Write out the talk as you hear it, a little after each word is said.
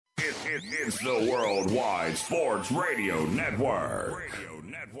It's the Worldwide Sports Radio Network.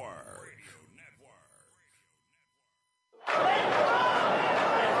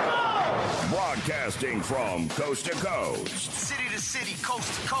 Broadcasting from coast to coast, city to city,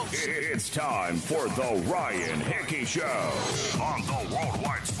 coast to coast. It's time for the Ryan Hickey Show on the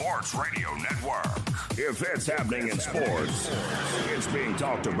Worldwide Sports Radio Network. If it's happening in sports, it's being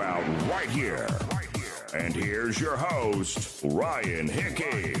talked about right here. And here's your host, Ryan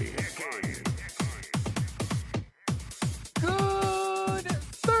Hickey. Good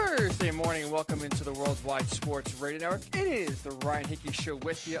Thursday morning. Welcome into the Worldwide Sports Radio Network. It is the Ryan Hickey Show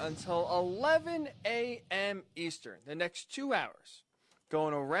with you until 11 a.m. Eastern. The next 2 hours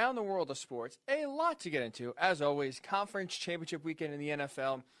going around the world of sports. A lot to get into. As always, conference championship weekend in the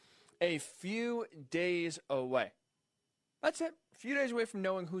NFL. A few days away. That's it. A few days away from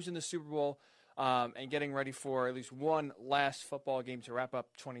knowing who's in the Super Bowl. And getting ready for at least one last football game to wrap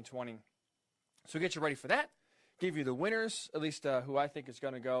up 2020. So get you ready for that. Give you the winners, at least who I think is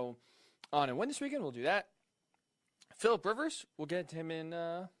going to go on and win this weekend. We'll do that. Philip Rivers, we'll get to him in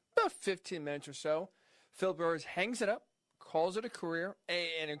about 15 minutes or so. Philip Rivers hangs it up, calls it a career,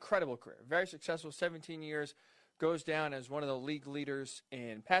 an incredible career. Very successful, 17 years, goes down as one of the league leaders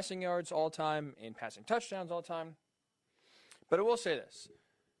in passing yards all time, in passing touchdowns all time. But I will say this.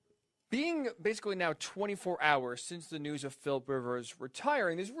 Being basically now 24 hours since the news of Philip Rivers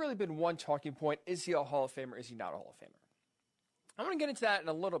retiring, there's really been one talking point. Is he a Hall of Famer? Is he not a Hall of Famer? I want to get into that in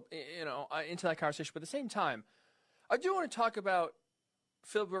a little, into that conversation. But at the same time, I do want to talk about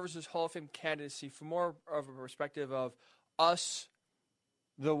Philip Rivers' Hall of Fame candidacy from more of a perspective of us,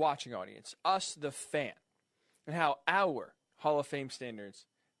 the watching audience, us, the fan, and how our Hall of Fame standards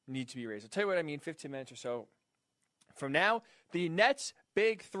need to be raised. I'll tell you what I mean 15 minutes or so from now. The Nets'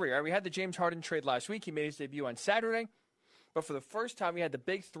 big three. Right? We had the James Harden trade last week. He made his debut on Saturday. But for the first time, we had the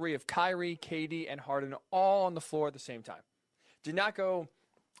big three of Kyrie, KD, and Harden all on the floor at the same time. Did not go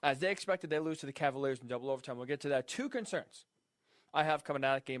as they expected. They lose to the Cavaliers in double overtime. We'll get to that. Two concerns I have coming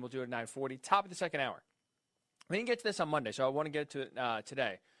out of that game. We'll do it at 9:40, top of the second hour. We didn't get to this on Monday, so I want to get to it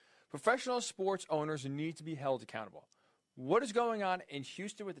today. Professional sports owners need to be held accountable. What is going on in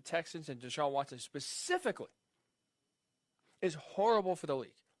Houston with the Texans and Deshaun Watson specifically is horrible for the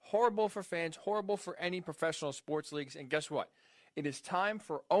league, horrible for fans, horrible for any professional sports leagues. And guess what? It is time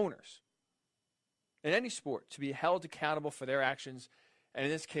for owners in any sport to be held accountable for their actions. And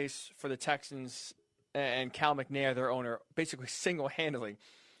in this case, for the Texans and Cal McNair, their owner, basically single-handedly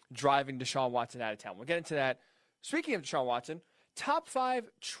driving Deshaun Watson out of town. We'll get into that. Speaking of Deshaun Watson, top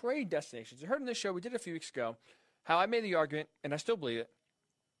 5 trade destinations. You heard in this show we did a few weeks ago how I made the argument, and I still believe it.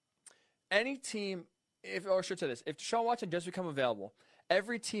 Any team, if Deshaun Watson does become available,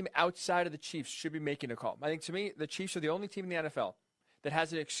 every team outside of the Chiefs should be making a call. I think, to me, the Chiefs are the only team in the NFL that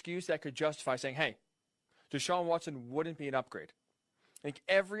has an excuse that could justify saying, hey, Deshaun Watson wouldn't be an upgrade. I think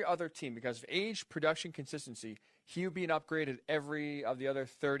every other team, because of age, production, consistency, he would be an upgrade at every of the other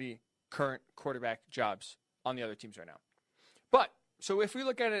 30 current quarterback jobs on the other teams right now. But, so if we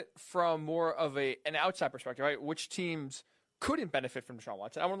look at it from more of an outside perspective, right, which teams couldn't benefit from Deshaun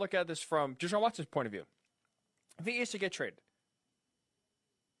Watson, I want to look at this from Deshaun Watson's point of view. If he is to get traded,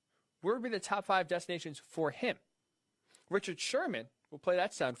 where would be the top 5 destinations for him? Richard Sherman will play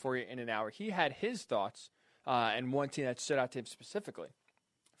that sound for you in an hour. He had his thoughts and one team that stood out to him specifically.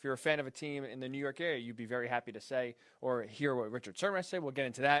 If you're a fan of a team in the New York area, you'd be very happy to say or hear what Richard Sherman has to say. We'll get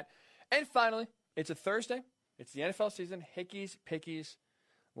into that. And finally, it's a Thursday. It's the NFL season. Hickey's, Pickies,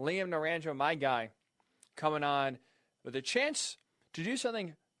 Liam Naranjo, my guy, coming on with a chance to do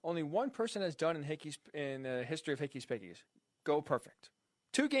something only one person has done in the history of Hickey's Pickies. Go perfect.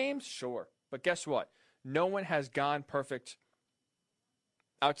 2 games, sure. But guess what? No one has gone perfect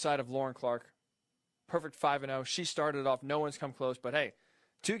outside of Lauren Clark. Perfect 5-0. She started off. No one's come close. But hey,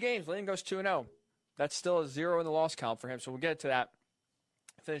 2 games. Liam goes 2-0. That's still a 0 in the loss column for him. So we'll get to that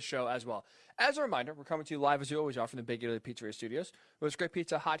for this show as well. As a reminder, we're coming to you live as we always are from the Big Italy Pizzeria Studios. With great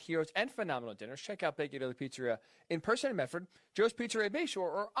pizza, hot heroes, and phenomenal dinners. Check out Big Italy Pizzeria in person in Medford, Joe's Pizzeria Bayshore,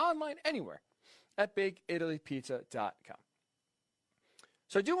 or online anywhere at BigItalyPizza.com.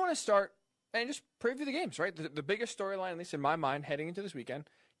 So I do want to start and just preview the games, right? The biggest storyline, at least in my mind, heading into this weekend,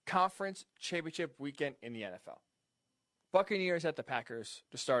 conference championship weekend in the NFL. Buccaneers at the Packers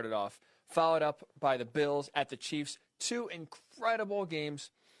to start it off, followed up by the Bills at the Chiefs. 2 incredible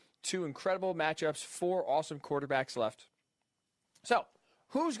games, 2 incredible matchups, 4 awesome quarterbacks left. So,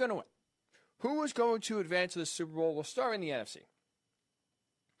 who's going to win? Who is going to advance to the Super Bowl? We'll start in the NFC.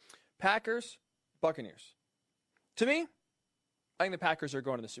 Packers, Buccaneers. To me, I think the Packers are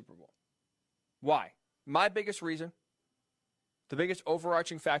going to the Super Bowl. Why? My biggest reason, the biggest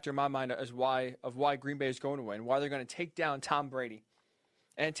overarching factor in my mind is why Green Bay is going to win, why they're going to take down Tom Brady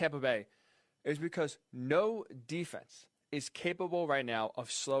and Tampa Bay, is because no defense is capable right now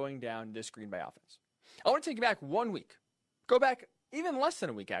of slowing down this Green Bay offense. I want to take you back 1 week. Go back even less than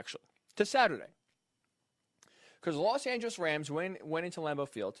a week, actually, to Saturday. Because the Los Angeles Rams went into Lambeau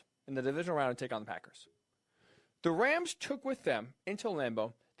Field in the divisional round to take on the Packers. The Rams took with them into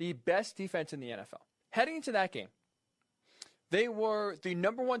Lambeau the best defense in the NFL. Heading into that game, they were the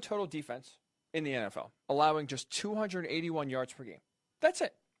number one total defense in the NFL, allowing just 281 yards per game. That's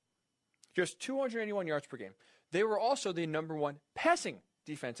it. Just 281 yards per game. They were also the number one passing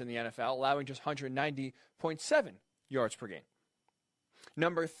defense in the NFL, allowing just 190.7 yards per game.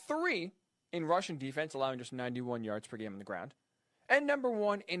 Number 3 in rushing defense, allowing just 91 yards per game on the ground. And number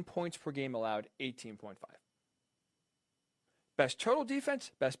 1 in points per game, allowed 18.5. Best total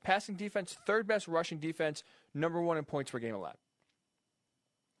defense, best passing defense, third best rushing defense, number 1 in points per game allowed.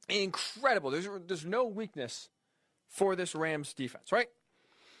 Incredible. There's no weakness for this Rams defense, right?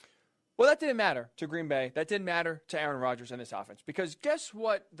 Well, that didn't matter to Green Bay. That didn't matter to Aaron Rodgers and this offense. Because guess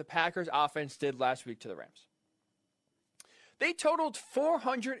what the Packers offense did last week to the Rams? They totaled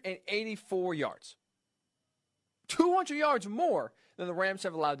 484 yards. 200 yards more than the Rams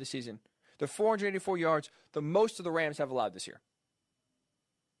have allowed this season. The 484 yards, the most of the Rams have allowed this year.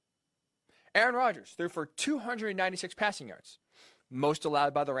 Aaron Rodgers threw for 296 passing yards, most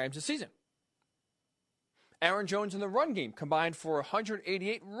allowed by the Rams this season. Aaron Jones in the run game combined for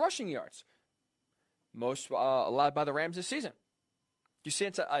 188 rushing yards, most allowed by the Rams this season. You see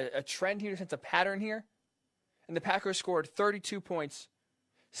it's a trend here, it's a pattern here. And the Packers scored 32 points,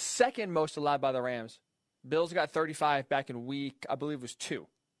 second most allowed by the Rams. Bills got 35 back in week, I believe it was 2,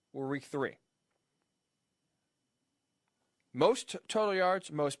 or week 3. Most total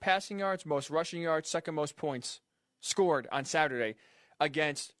yards, most passing yards, most rushing yards, second most points scored on Saturday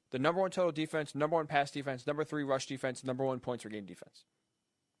against the number 1 total defense, number 1 pass defense, number 3 rush defense, number 1 points per game defense.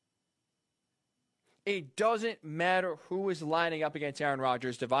 It doesn't matter who is lining up against Aaron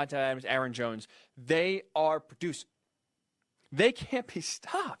Rodgers, Devontae Adams, Aaron Jones. They are producing. They can't be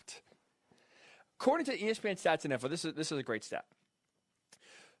stopped. According to ESPN Stats and Info, this is a great stat.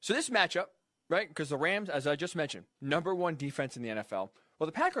 So this matchup, right, because the Rams, as I just mentioned, number 1 defense in the NFL. Well,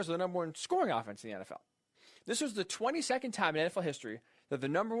 the Packers are the number 1 scoring offense in the NFL. This was the 22nd time in NFL history that the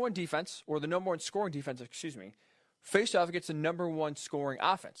number 1 defense, or the number 1 scoring defense, faced off against the number 1 scoring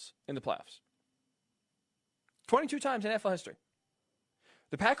offense in the playoffs. 22 times in NFL history.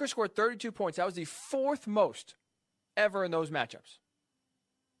 The Packers scored 32 points. That was the 4th most ever in those matchups.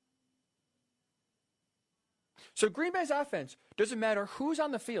 So Green Bay's offense, doesn't matter who's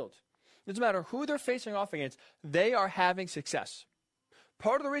on the field, doesn't matter who they're facing off against, they are having success.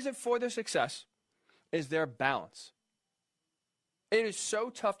 Part of the reason for their success is their balance. It is so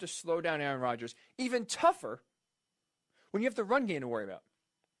tough to slow down Aaron Rodgers, even tougher when you have the run game to worry about.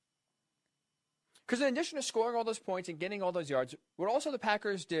 Because in addition to scoring all those points and getting all those yards, what also the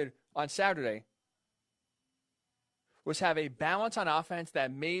Packers did on Saturday was have a balance on offense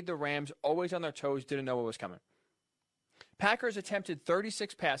that made the Rams always on their toes, didn't know what was coming. Packers attempted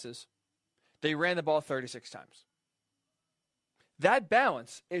 36 passes. They ran the ball 36 times. That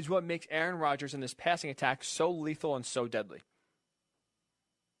balance is what makes Aaron Rodgers in this passing attack so lethal and so deadly.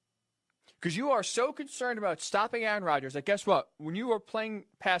 Because you are so concerned about stopping Aaron Rodgers that guess what? When you are playing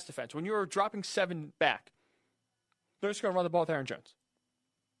pass defense, when you are dropping 7 back, they're just going to run the ball with Aaron Jones.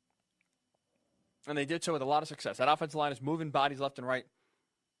 And they did so with a lot of success. That offensive line is moving bodies left and right.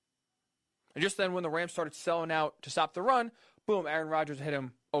 And just then when the Rams started selling out to stop the run, boom, Aaron Rodgers hit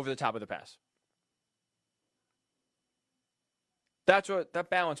him over the top of the pass. That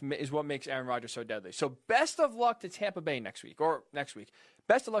balance is what makes Aaron Rodgers so deadly. So best of luck to Tampa Bay next week.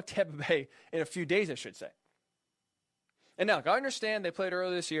 Best of luck to Tampa Bay in a few days, I should say. And now, I understand they played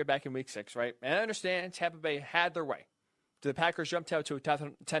earlier this year back in week 6, right? And I understand Tampa Bay had their way. The Packers jumped out to a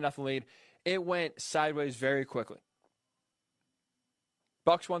 10-0 lead. It went sideways very quickly.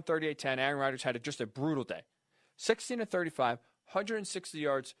 Bucks won 38-10. Aaron Rodgers had just a brutal day. 16-35, 160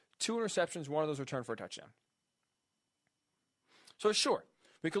 yards, 2 interceptions, one of those returned for a touchdown. So sure,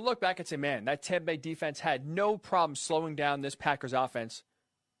 we could look back and say, man, that Tampa Bay defense had no problem slowing down this Packers offense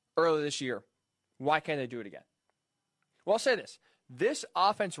earlier this year. Why can't they do it again? Well, I'll say this. This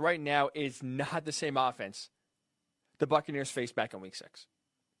offense right now is not the same offense the Buccaneers faced back in week 6.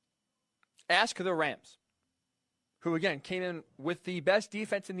 Ask the Rams, who again came in with the best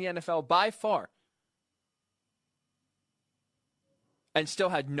defense in the NFL by far and still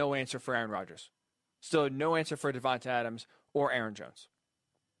had no answer for Aaron Rodgers. Still had no answer for Devontae Adams or Aaron Jones.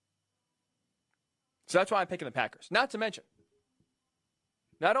 So that's why I'm picking the Packers. Not to mention,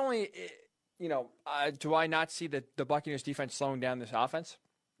 not only, do I not see the Buccaneers defense slowing down this offense,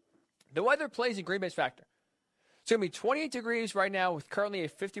 the weather plays in Green Bay's factor. It's going to be 28 degrees right now with currently a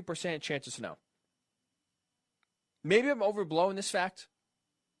 50% chance of snow. Maybe I'm overblowing this fact,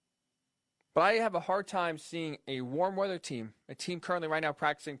 but I have a hard time seeing a warm weather team, a team currently right now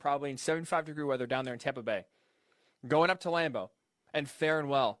practicing probably in 75-degree weather down there in Tampa Bay, going up to Lambeau and faring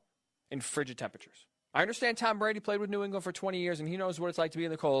well in frigid temperatures. I understand Tom Brady played with New England for 20 years, and he knows what it's like to be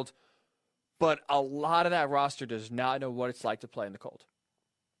in the cold, but a lot of that roster does not know what it's like to play in the cold.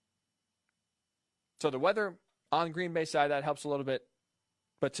 So the weather on Green Bay side, that helps a little bit.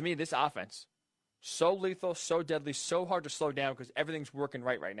 But to me, this offense, so lethal, so deadly, so hard to slow down because everything's working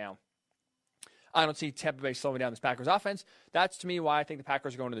right now. I don't see Tampa Bay slowing down this Packers offense. That's, to me, why I think the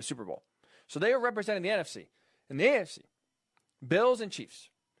Packers are going to the Super Bowl. So they are representing the NFC. In the AFC, Bills and Chiefs.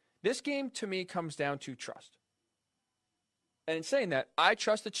 This game, to me, comes down to trust. And in saying that, I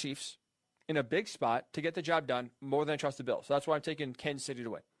trust the Chiefs in a big spot to get the job done more than I trust the Bills. So that's why I'm taking Kansas City to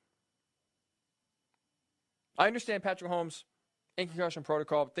win. I understand Patrick Mahomes in concussion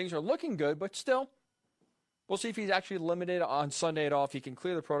protocol. Things are looking good, but still, we'll see if he's actually limited on Sunday at all. If he can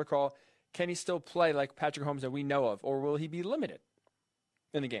clear the protocol, can he still play like Patrick Mahomes that we know of, or will he be limited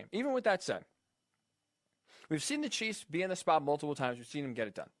in the game? Even with that said, we've seen the Chiefs be in the spot multiple times. We've seen them get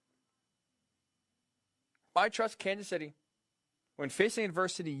it done. I trust Kansas City when facing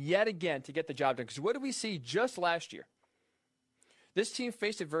adversity yet again to get the job done. Because what did we see just last year? This team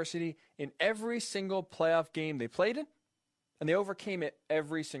faced adversity in every single playoff game they played in, and they overcame it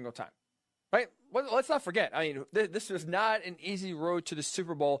every single time. Right? Well, let's not forget. I mean, this was not an easy road to the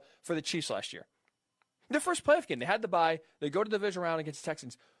Super Bowl for the Chiefs last year. Their first playoff game, they had the bye. They go to the division round against the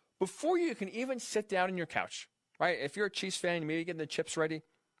Texans. Before you can even sit down on your couch, right? If you're a Chiefs fan, maybe getting the chips ready,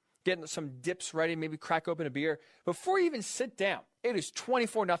 getting some dips ready, maybe crack open a beer. Before you even sit down, it is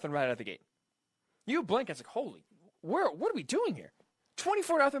 24-0 right out of the gate. You blink, it's like, holy, what are we doing here?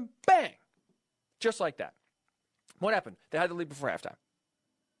 24-0, bang. Just like that. What happened? They had the lead before halftime.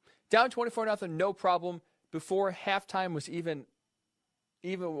 Down 24-0, no problem. Before halftime was even,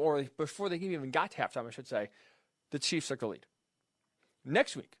 or before they even got to halftime, I should say, the Chiefs took the lead.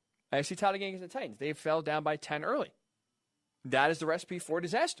 Next week, AFC title game against the Titans. They fell down by 10 early. That is the recipe for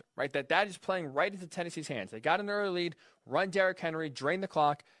disaster, right? That is playing right into Tennessee's hands. They got an early lead, run Derrick Henry, drain the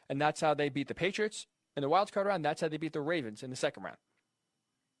clock, and that's how they beat the Patriots in the wild card round. That's how they beat the Ravens in the second round.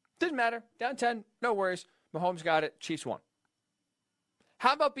 Didn't matter. Down 10, no worries. Mahomes got it. Chiefs won.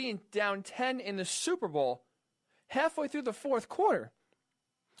 How about being down 10 in the Super Bowl halfway through the fourth quarter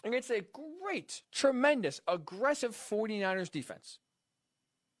against a great, tremendous, aggressive 49ers defense?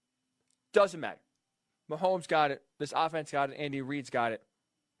 Doesn't matter. Mahomes got it. This offense got it. Andy Reid's got it.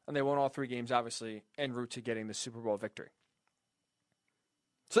 And they won all three games, obviously, en route to getting the Super Bowl victory.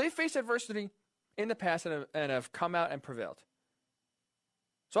 So they faced adversity in the past and have come out and prevailed.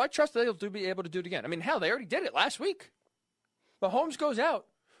 So I trust that they'll be able to do it again. I mean, hell, they already did it last week. Mahomes goes out,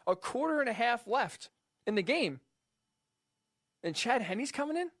 a quarter and a half left in the game, and Chad Henne's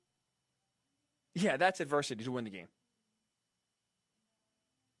coming in? Yeah, that's adversity to win the game.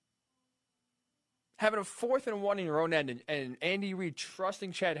 Having a 4th and 1 in your own end, and Andy Reid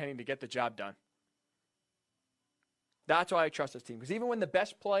trusting Chad Henne to get the job done. That's why I trust this team. Because even when the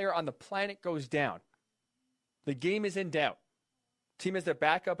best player on the planet goes down, the game is in doubt. Team is their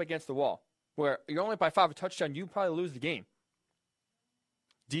back up against the wall. Where you're only by 5 a touchdown, you probably lose the game.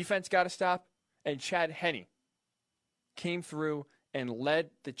 Defense got to stop, and Chad Henne came through and led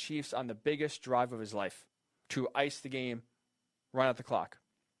the Chiefs on the biggest drive of his life to ice the game, run out the clock.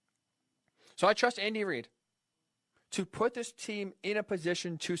 So I trust Andy Reid to put this team in a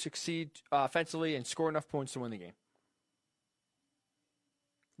position to succeed offensively and score enough points to win the game.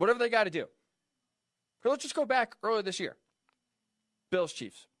 Whatever they got to do. Let's just go back earlier this year. Bills,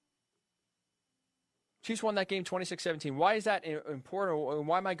 Chiefs. Chiefs won that game 26-17. Why is that important?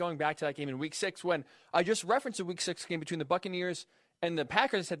 Why am I going back to that game in Week 6 when I just referenced the Week 6 game between the Buccaneers and the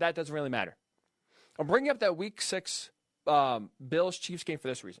Packers and said that doesn't really matter? I'm bringing up that Week 6 Bills-Chiefs game for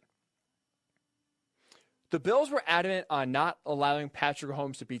this reason. The Bills were adamant on not allowing Patrick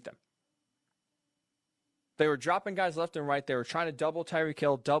Mahomes to beat them. They were dropping guys left and right. They were trying to double Tyreek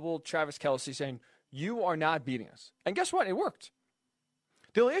Hill, double Travis Kelce, saying, you are not beating us. And guess what? It worked.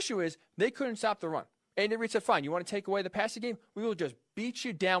 The only issue is they couldn't stop the run. Andy Reid said, fine, you want to take away the passing game? We will just beat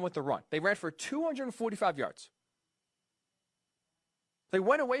you down with the run. They ran for 245 yards. They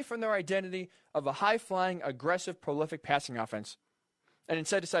went away from their identity of a high-flying, aggressive, prolific passing offense and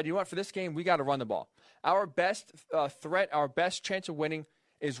instead decided, you know what, for this game, we got to run the ball. Our best threat, our best chance of winning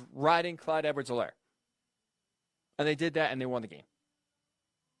is riding Clyde Edwards-Helaire. And they did that, and they won the game.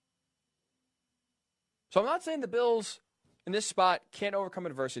 So I'm not saying the Bills in this spot can't overcome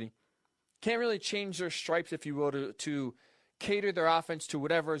adversity, can't really change their stripes, if you will, to cater their offense to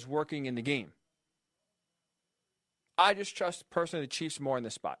whatever is working in the game. I just trust, personally, the Chiefs more in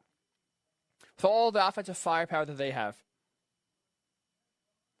this spot. With all the offensive firepower that they have,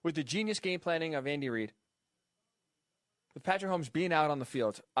 with the genius game planning of Andy Reid, with Patrick Mahomes being out on the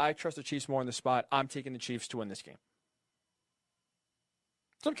field, I trust the Chiefs more in this spot. I'm taking the Chiefs to win this game.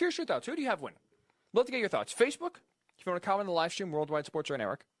 So I'm curious your thoughts. Who do you have winning? Love to get your thoughts. Facebook, if you want to comment on the live stream, Worldwide Sports Radio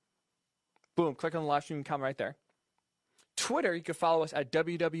Network. Boom, click on the live stream and comment right there. Twitter, you can follow us at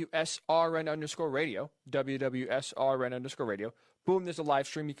WWSRN_radio, WWSRN_radio. Boom, there's a live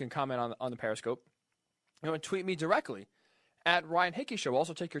stream. You can comment on the Periscope. You want to tweet me directly at Ryan Hickey Show.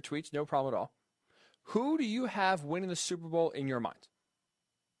 Also take your tweets, no problem at all. Who do you have winning the Super Bowl in your mind?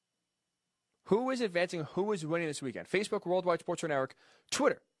 Who is advancing? Who is winning this weekend? Facebook, Worldwide Sports Radio Network.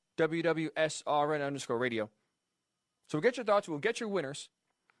 Twitter, WWSRN_radio. So we'll get your thoughts. We'll get your winners.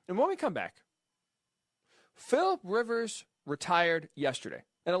 And when we come back, Philip Rivers retired yesterday.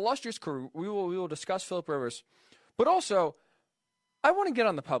 An illustrious career. We will discuss Philip Rivers. But also, I want to get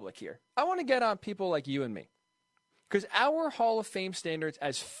on the public here. I want to get on people like you and me. Because our Hall of Fame standards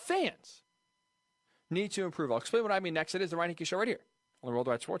as fans need to improve. I'll explain what I mean next. It is the Ryan Hickey Show right here on the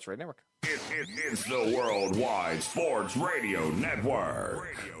Worldwide Sports Radio Network. It's the Worldwide Sports Radio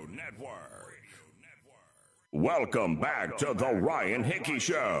Network. Welcome back to the Ryan Hickey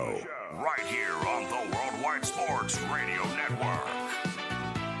Show, right here on the Worldwide Sports Radio Network.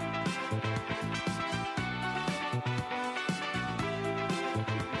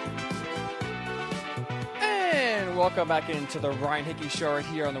 And welcome back into the Ryan Hickey Show right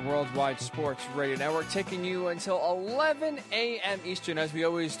here on the Worldwide Sports Radio Network, taking you until 11 a.m. Eastern, as we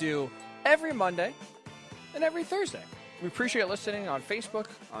always do every Monday and every Thursday. We appreciate listening on Facebook,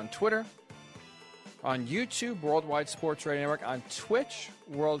 on Twitter, on YouTube, Worldwide Sports Radio Network, on Twitch,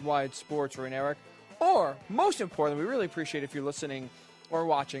 Worldwide Sports Radio Network, or, most importantly, we really appreciate if you're listening or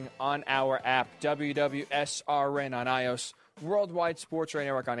watching on our app, WWSRN on iOS, Worldwide Sports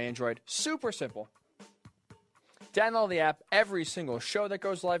Radio Network on Android. Super simple. Download the app. Every single show that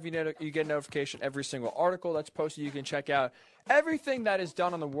goes live, you get a notification. Every single article that's posted, you can check out. Everything that is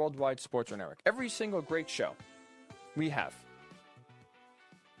done on the Worldwide Sports Radio Network. Every single great show we have.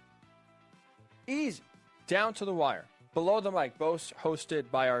 Easy. Down to the wire. Below the mic, both hosted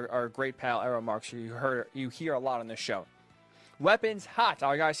by our great pal, Errol Marks, who you hear a lot on this show. Weapons Hot,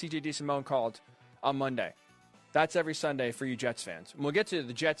 our guy CJ DeSimone called on Monday. That's every Sunday for you Jets fans. And we'll get to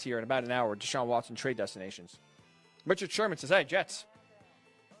the Jets here in about an hour, Deshaun Watson trade destinations. Richard Sherman says, hey, Jets,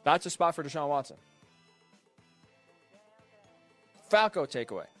 that's a spot for Deshaun Watson. Falco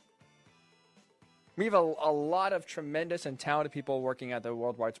takeaway. We have a lot of tremendous and talented people working at the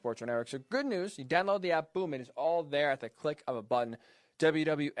Worldwide Sports Network. So good news, you download the app, boom, it is all there at the click of a button.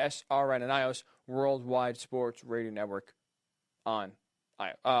 WWSRN and iOS, Worldwide Sports Radio Network on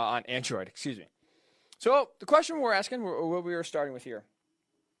Android, excuse me. So the question we're asking, what we were starting with here,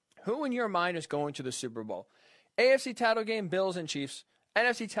 who in your mind is going to the Super Bowl? AFC title game, Bills and Chiefs.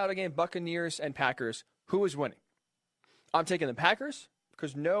 NFC title game, Buccaneers and Packers. Who is winning? I'm taking the Packers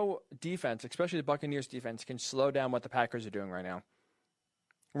because no defense, especially the Buccaneers defense, can slow down what the Packers are doing right now.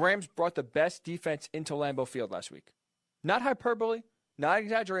 Rams brought the best defense into Lambeau Field last week. Not hyperbole, not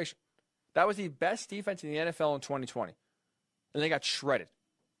exaggeration. That was the best defense in the NFL in 2020. And they got shredded.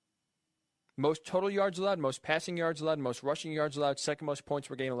 Most total yards allowed, most passing yards allowed, most rushing yards allowed, second most points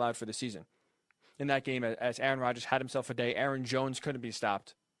per game allowed for the season. In that game, as Aaron Rodgers had himself a day, Aaron Jones couldn't be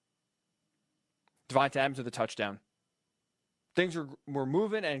stopped. Devontae Adams with a touchdown. Things were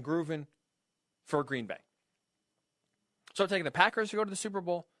moving and grooving for Green Bay. So I'm taking the Packers to go to the Super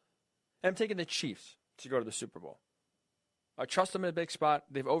Bowl, and I'm taking the Chiefs to go to the Super Bowl. I trust them in a big spot.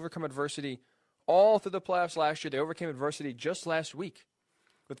 They've overcome adversity all through the playoffs last year. They overcame adversity just last week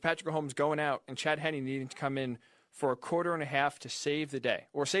with Patrick Mahomes going out and Chad Henne needing to come in for a quarter and a half to save the day.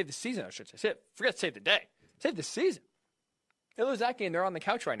 Or save the season, I should say. Forget save the day. Save the season. They lose that game, they're on the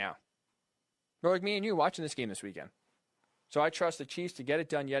couch right now. They're like me and you watching this game this weekend. So I trust the Chiefs to get it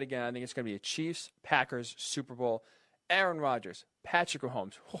done yet again. I think it's going to be a Chiefs-Packers Super Bowl. Aaron Rodgers, Patrick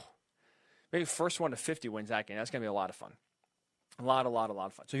Mahomes. Maybe first one to 50 wins that game. That's going to be a lot of fun. A lot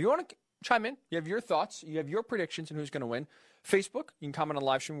of fun. So if you want to chime in, you have your thoughts, you have your predictions on who's going to win. Facebook, you can comment on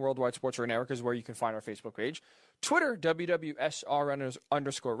live stream. Worldwide Sports Radio Network is where you can find our Facebook page. Twitter,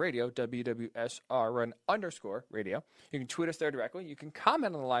 WWSRN_radio, WWSRN_radio. You can tweet us there directly. You can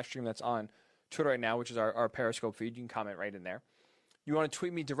comment on the live stream that's on Twitter right now, which is our Periscope feed. You can comment right in there. You want to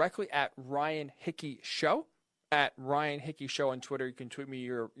tweet me directly at Ryan Hickey Show. at Ryan Hickey Show on Twitter. You can tweet me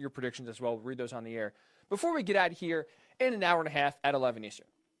your predictions as well. We'll read those on the air. Before we get out of here in an hour and a half at 11 Eastern,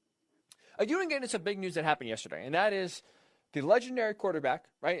 I do want to get into some big news that happened yesterday, and that is the legendary quarterback,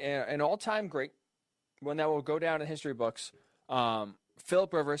 right, an all-time great, one that will go down in history books.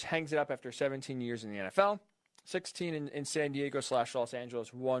 Philip Rivers hangs it up after 17 years in the NFL, 16 in San Diego / Los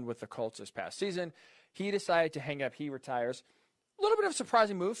Angeles, 1 with the Colts this past season. He decided to hang up. He retires. A little bit of a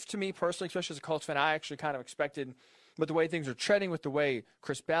surprising move to me personally, especially as a Colts fan. I actually kind of expected, with the way things are trending, with the way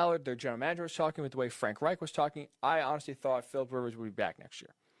Chris Ballard, their general manager, was talking, with the way Frank Reich was talking, I honestly thought Philip Rivers would be back next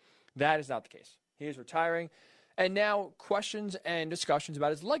year. That is not the case. He is retiring. And now questions and discussions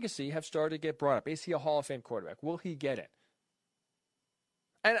about his legacy have started to get brought up. Is he a Hall of Fame quarterback? Will he get it?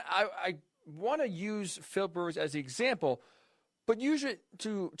 And I want to use Philip Rivers as the example, but use it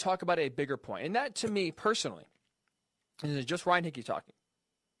to talk about a bigger point. And that, to me, personally, and this is just Ryan Hickey talking.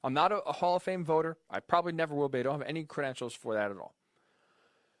 I'm not a Hall of Fame voter. I probably never will be. I don't have any credentials for that at all.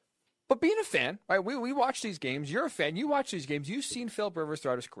 But being a fan, right? We watch these games. You're a fan. You watch these games. You've seen Philip Rivers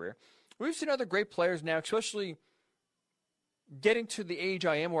throughout his career. We've seen other great players now, especially getting to the age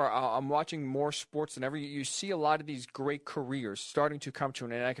I am where I'm watching more sports than ever. You see a lot of these great careers starting to come to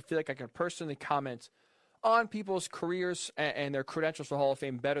an end. And I feel like I can personally comment on people's careers and their credentials for Hall of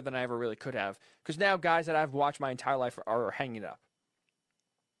Fame better than I ever really could have. Because now guys that I've watched my entire life are hanging up.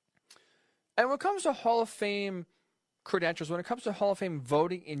 And when it comes to Hall of Fame credentials, when it comes to Hall of Fame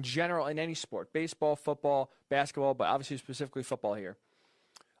voting in general in any sport, baseball, football, basketball, but obviously specifically football here,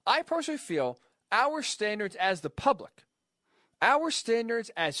 I personally feel our standards as the public, our standards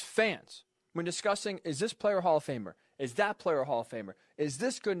as fans, when discussing, is this player a Hall of Famer? Is that player a Hall of Famer? Is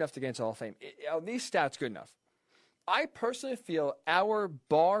this good enough to get into Hall of Fame? Are these stats good enough? I personally feel our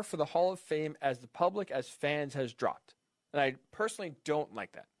bar for the Hall of Fame as the public, as fans, has dropped. And I personally don't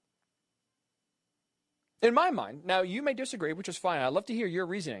like that. In my mind, now you may disagree, which is fine. I'd love to hear your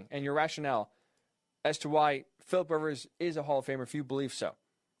reasoning and your rationale as to why Philip Rivers is a Hall of Famer if you believe so.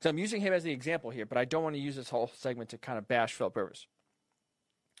 So I'm using him as the example here, but I don't want to use this whole segment to kind of bash Philip Rivers.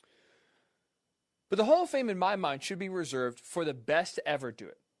 But the Hall of Fame, in my mind, should be reserved for the best to ever do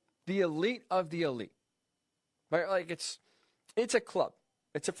it. The elite of the elite. Right? Like it's a club.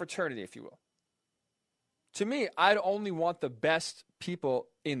 It's a fraternity, if you will. To me, I'd only want the best people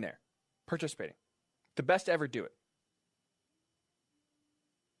in there participating. The best to ever do it.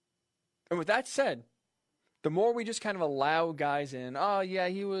 And with that said, the more we just kind of allow guys in, oh, yeah,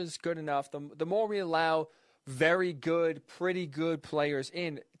 he was good enough, the more we allow very good, pretty good players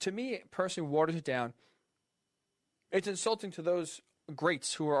in, to me, it personally waters it down. It's insulting to those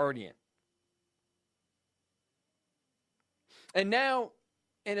greats who are already in. And now,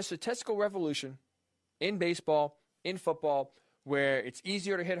 in a statistical revolution, in baseball, in football, where it's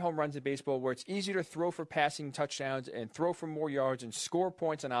easier to hit home runs in baseball, where it's easier to throw for passing touchdowns and throw for more yards and score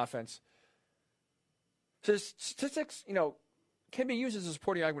points on offense, so statistics, can be used as a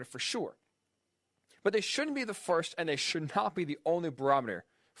supporting argument for sure. But they shouldn't be the first, and they should not be the only barometer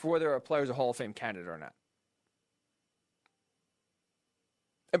for whether a player is a Hall of Fame candidate or not.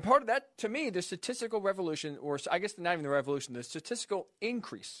 And part of that, to me, the statistical revolution, or I guess not even the revolution, the statistical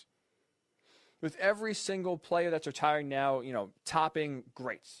increase with every single player that's retiring now, topping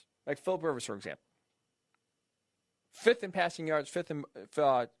greats. Like Philip Rivers, for example. 5th in passing yards, 5th in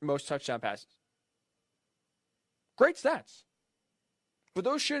most touchdown passes. Great stats. But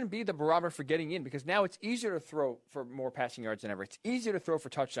those shouldn't be the barometer for getting in, because now it's easier to throw for more passing yards than ever. It's easier to throw for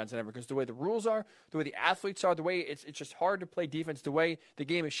touchdowns than ever because the way the rules are, the way the athletes are, the way it's just hard to play defense, the way the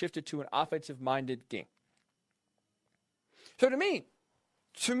game is shifted to an offensive-minded game. So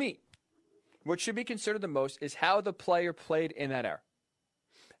to me, what should be considered the most is how the player played in that era.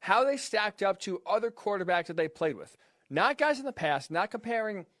 How they stacked up to other quarterbacks that they played with. Not guys in the past, not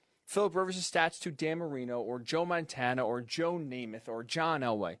comparing Philip Rivers' stats to Dan Marino or Joe Montana or Joe Namath or John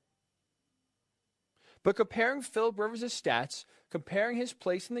Elway. But comparing Philip Rivers' stats, comparing his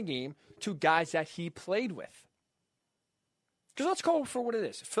place in the game to guys that he played with. Because let's call it for what it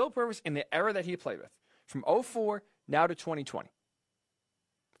is. Philip Rivers in the era that he played with, from 2004 now to 2020.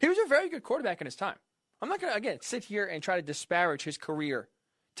 He was a very good quarterback in his time. I'm not going to, again, sit here and try to disparage his career,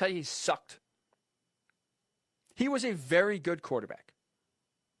 tell you he sucked. He was a very good quarterback.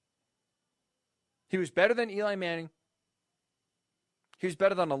 He was better than Eli Manning. He was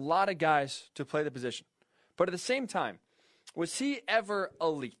better than a lot of guys to play the position. But at the same time, was he ever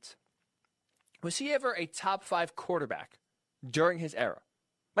elite? Was he ever a top 5 quarterback during his era?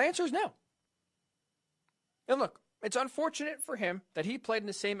 My answer is no. And look, it's unfortunate for him that he played in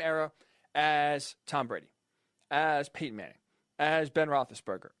the same era as Tom Brady, as Peyton Manning, as Ben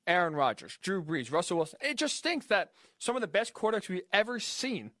Roethlisberger, Aaron Rodgers, Drew Brees, Russell Wilson. It just stinks that some of the best quarterbacks we've ever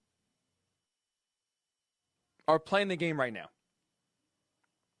seen are playing the game right now.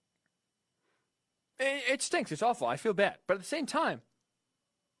 It stinks. It's awful. I feel bad. But at the same time,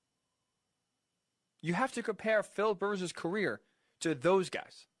 you have to compare Phil Rivers' career to those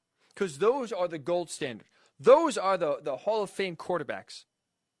guys, because those are the gold standard. Those are the Hall of Fame quarterbacks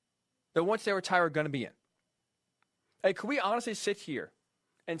that once they retire are going to be in. Hey, could we honestly sit here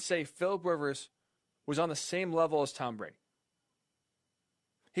and say Phil Rivers was on the same level as Tom Brady?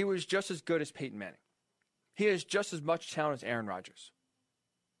 He was just as good as Peyton Manning. He has just as much talent as Aaron Rodgers,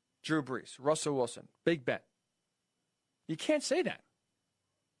 Drew Brees, Russell Wilson, Big Ben. You can't say that.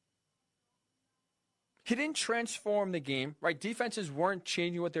 He didn't transform the game, right? Defenses weren't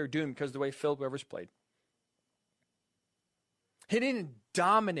changing what they were doing because of the way Phil Rivers played. He didn't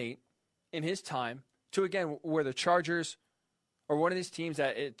dominate in his time to, again, where the Chargers are one of these teams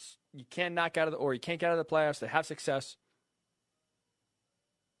that you can't knock out of you can't get out of the playoffs. They have success.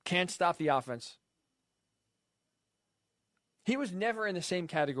 Can't stop the offense. He was never in the same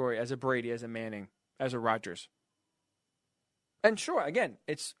category as a Brady, as a Manning, as a Rodgers. And sure, again,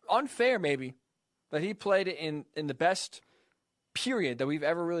 it's unfair maybe that he played in the best period that we've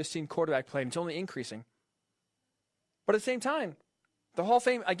ever really seen quarterback play, and it's only increasing. But at the same time, the Hall of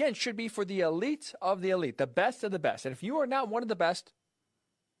Fame, again, should be for the elite of the elite, the best of the best. And if you are not one of the best,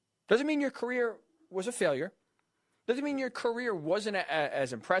 doesn't mean your career was a failure. Doesn't mean your career wasn't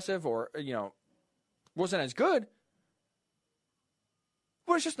as impressive or, wasn't as good.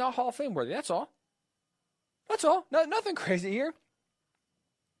 But it's just not Hall of Fame worthy. That's all. That's all. Nothing crazy here.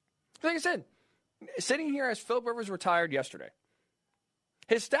 Like I said, sitting here as Phil Rivers retired yesterday,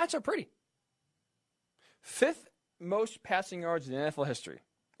 his stats are pretty. 5th most passing yards in NFL history,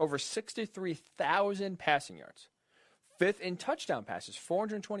 over 63,000 passing yards. 5th in touchdown passes,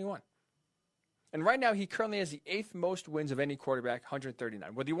 421. And right now, he currently has the 8th most wins of any quarterback,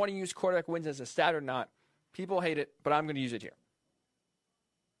 139. Whether you want to use quarterback wins as a stat or not, people hate it, but I'm going to use it here.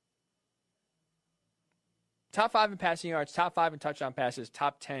 Top 5 in passing yards, top 5 in touchdown passes,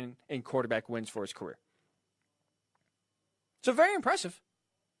 top 10 in quarterback wins for his career. So very impressive.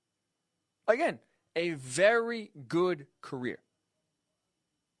 Again, a very good career.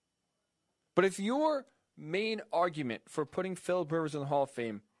 But if your main argument for putting Phil Rivers in the Hall of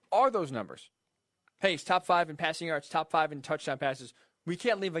Fame are those numbers, hey, he's top 5 in passing yards, top 5 in touchdown passes, we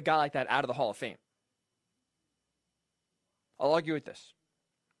can't leave a guy like that out of the Hall of Fame. I'll argue with this.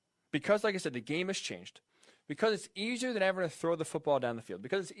 Because, like I said, the game has changed. Because it's easier than ever to throw the football down the field.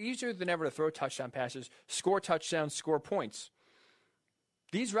 Because it's easier than ever to throw touchdown passes, score touchdowns, score points.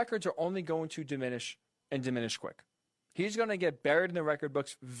 These records are only going to diminish and diminish quick. He's going to get buried in the record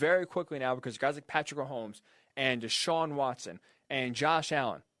books very quickly now because guys like Patrick Mahomes and Deshaun Watson and Josh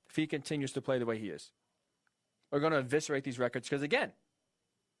Allen, if he continues to play the way he is, are going to eviscerate these records because, again,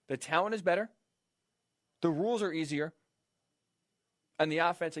 the talent is better, the rules are easier, and the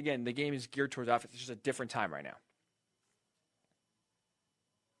offense, again, the game is geared towards offense. It's just a different time right now.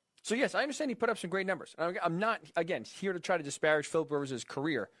 So, yes, I understand he put up some great numbers. I'm not, again, here to try to disparage Phil Rivers'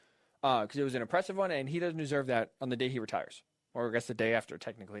 career because it was an impressive one, and he doesn't deserve that on the day he retires. Or I guess the day after,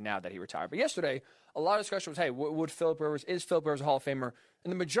 technically, now that he retired. But yesterday, a lot of discussion was, hey, is Phil Rivers a Hall of Famer?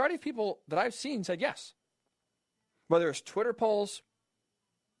 And the majority of people that I've seen said yes. Whether it's Twitter polls,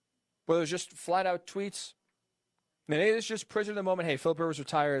 whether it's just flat-out tweets, and hey, this is just prisoner of the moment. Hey, Phil Rivers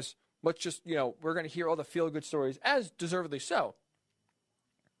retires. Let's just, we're going to hear all the feel-good stories, as deservedly so.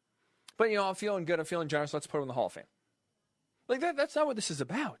 But, I'm feeling good. I'm feeling generous. Let's put him in the Hall of Fame. Like, that's not what this is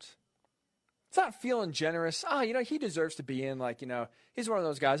about. It's not feeling generous. He deserves to be in. He's one of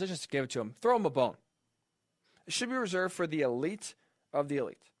those guys. Let's just give it to him. Throw him a bone. It should be reserved for the elite of the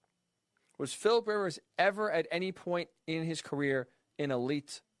elite. Was Phil Rivers ever at any point in his career an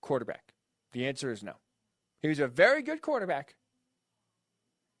elite quarterback? The answer is no. He was a very good quarterback.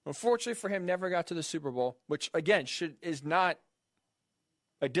 Unfortunately for him, never got to the Super Bowl, which, again, is not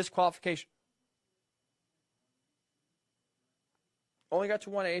a disqualification. Only got to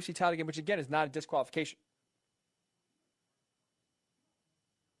one AFC title game, which, again, is not a disqualification.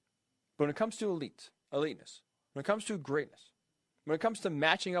 But when it comes to eliteness, when it comes to greatness, when it comes to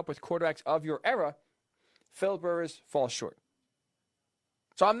matching up with quarterbacks of your era, Phil Rivers falls short.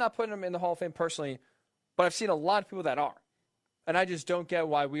 So I'm not putting him in the Hall of Fame personally, but I've seen a lot of people that are. And I just don't get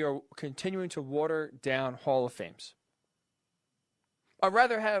why we are continuing to water down Hall of Fames. I'd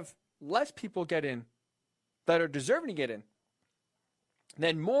rather have less people get in that are deserving to get in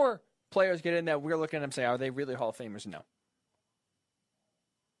than more players get in that we're looking at them and say, are they really Hall of Famers? No.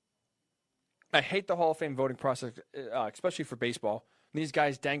 I hate the Hall of Fame voting process, especially for baseball. These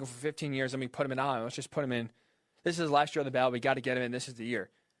guys dangle for 15 years. Let me put him in on. Let's just put him in. This is his last year on the ballot. We got to get him in. This is the year.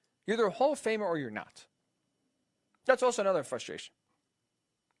 You're either a Hall of Famer or you're not. That's also another frustration.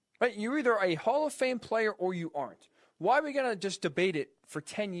 Right? You're either a Hall of Fame player or you aren't. Why are we going to just debate it for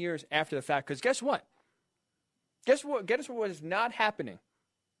 10 years after the fact? Because guess what? Guess what is not happening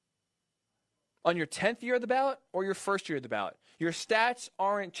on your 10th year of the ballot or your first year of the ballot? Your stats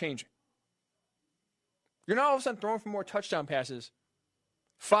aren't changing. You're not all of a sudden throwing for more touchdown passes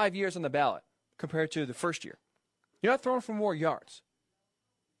 5 years on the ballot compared to the first year. You're not throwing for more yards.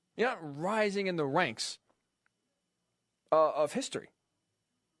 You're not rising in the ranks of history.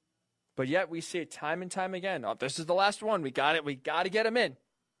 But yet we see it time and time again. Oh, this is the last one. We got it. We got to get him in.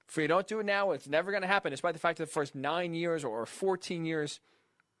 If we don't do it now, it's never going to happen. Despite the fact that the first 9 years or 14 years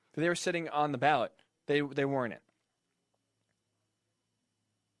that they were sitting on the ballot, they weren't in.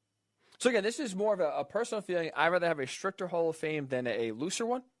 So again, this is more of a personal feeling. I'd rather have a stricter Hall of Fame than a looser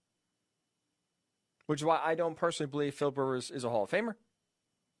one, which is why I don't personally believe Philip Rivers is a Hall of Famer.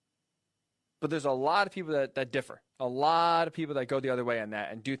 But there's a lot of people that differ. A lot of people that go the other way on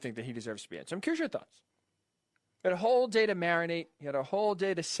that and do think that he deserves to be in. So I'm curious your thoughts. You had a whole day to marinate. You had a whole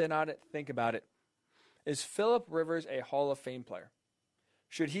day to sit on it, think about it. Is Philip Rivers a Hall of Fame player?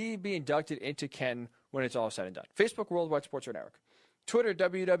 Should he be inducted into Canton when it's all said and done? Facebook, Worldwide Sports Network. Twitter,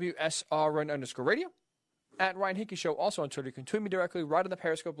 WWSRN_radio. At Ryan Hickey Show, also on Twitter. You can tweet me directly right on the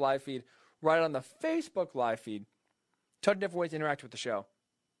Periscope live feed, right on the Facebook live feed. Ton of different ways to interact with the show.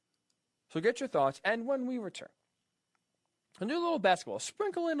 So get your thoughts. And when we return, I'll do a little basketball.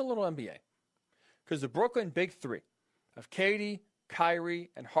 Sprinkle in a little NBA. Because the Brooklyn Big Three of KD, Kyrie,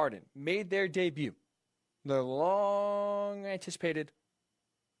 and Harden made their debut. The long-anticipated,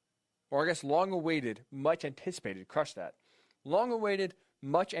 or I guess long-awaited, much-anticipated, crush that, long-awaited,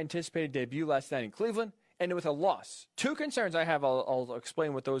 much-anticipated debut last night in Cleveland, and with a loss. Two concerns I have. I'll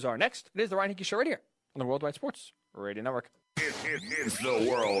explain what those are next. It is the Ryan Hickey Show right here on the Worldwide Sports Radio Network. It's the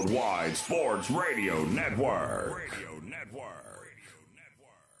Worldwide Sports Radio Network.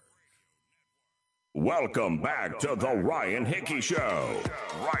 Welcome back to the Ryan Hickey Show,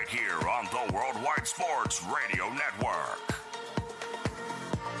 right here on the Worldwide Sports Radio Network.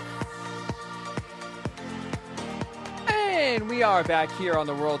 And we are back here on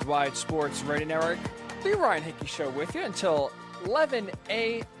the Worldwide Sports Radio Network, the Ryan Hickey Show with you until 11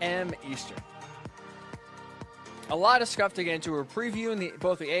 a.m. Eastern. A lot of stuff to get into. We're previewing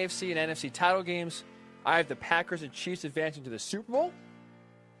both the AFC and NFC title games. I have the Packers and Chiefs advancing to the Super Bowl.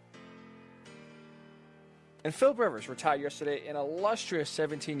 And Philip Rivers retired yesterday, an illustrious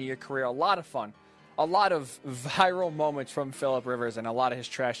 17-year career. A lot of fun. A lot of viral moments from Philip Rivers and a lot of his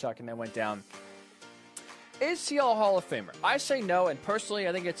trash talking that went down. Is he a Hall of Famer? I say no, and personally,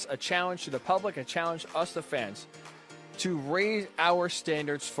 I think it's a challenge to the public, a challenge to us, the fans, to raise our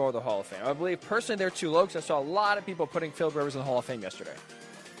standards for the Hall of Fame. I believe, personally, they're too low because I saw a lot of people putting Philip Rivers in the Hall of Fame yesterday.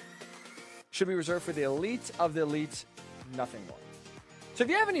 Should be reserved for the elite of the elites, nothing more. So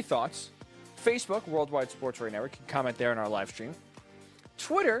if you have any thoughts, Facebook, Worldwide Sports Radio Network, you can comment there in our live stream.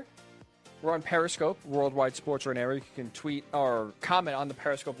 Twitter, we're on Periscope, Worldwide Sports Radio Network. You can tweet or comment on the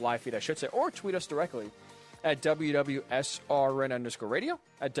Periscope live feed, I should say, or tweet us directly at WWSRN_radio,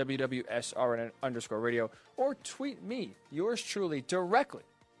 at WWSRN_radio, or tweet me, yours truly, directly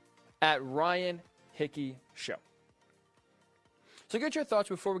at Ryan Hickey Show. So get your thoughts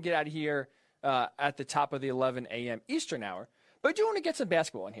before we get out of here at the top of the 11 a.m. Eastern hour. But I do want to get some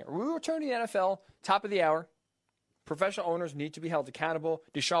basketball in here. We return to the NFL, top of the hour. Professional owners need to be held accountable.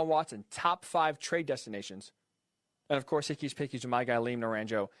 Deshaun Watson, top 5 trade destinations. And, of course, Hickey's Pickies with my guy, Liam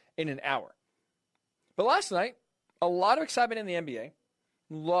Naranjo, in an hour. But last night, a lot of excitement in the NBA.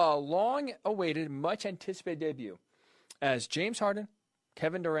 Long-awaited, much-anticipated debut as James Harden,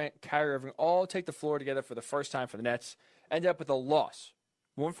 Kevin Durant, Kyrie Irving all take the floor together for the first time for the Nets. End up with a loss,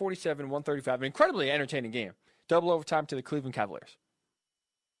 147-135. An incredibly entertaining game. Double overtime to the Cleveland Cavaliers.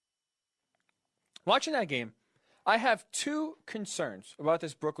 Watching that game, I have two concerns about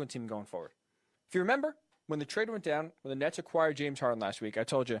this Brooklyn team going forward. If you remember, when the trade went down, when the Nets acquired James Harden last week, I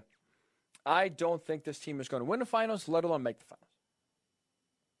told you, I don't think this team is going to win the finals, let alone make the finals.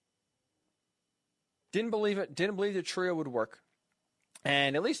 Didn't believe it. Didn't believe the trio would work.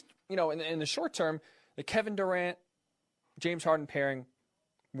 And at least, in the short term, the Kevin Durant, James Harden pairing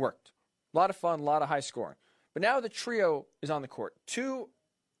worked. A lot of fun, a lot of high scoring. But now the trio is on the court. Two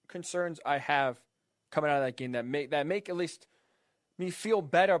concerns I have coming out of that game that make at least me feel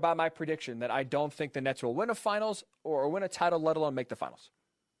better about my prediction that I don't think the Nets will win a finals or win a title, let alone make the finals.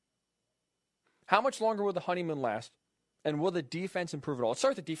 How much longer will the honeymoon last? And will the defense improve at all? Let's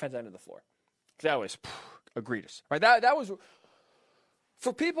start with the defense end of the floor. That was egregious. Right? That was,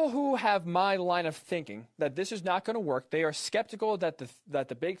 for people who have my line of thinking that this is not going to work, they are skeptical that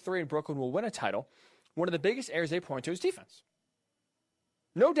the Big Three in Brooklyn will win a title. One of the biggest errors they point to is defense.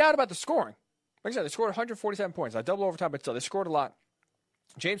 No doubt about the scoring. Like I said, they scored 147 points. I double overtime, but still, they scored a lot.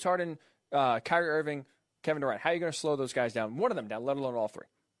 James Harden, Kyrie Irving, Kevin Durant. How are you going to slow those guys down? One of them down, let alone all three.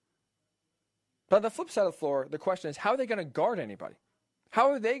 But on the flip side of the floor, the question is, how are they going to guard anybody?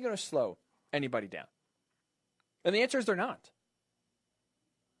 How are they going to slow anybody down? And the answer is they're not.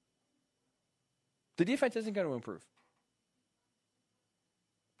 The defense isn't going to improve.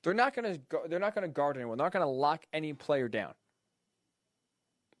 They're not going to guard anyone. They're not going to lock any player down.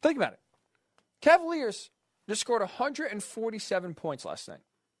 Think about it. Cavaliers just scored 147 points last night.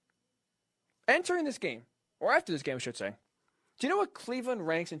 Entering this game, or after this game, I should say, do you know what Cleveland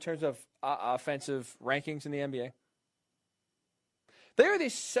ranks in terms of offensive rankings in the NBA? They are the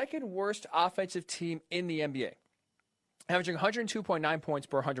second worst offensive team in the NBA, averaging 102.9 points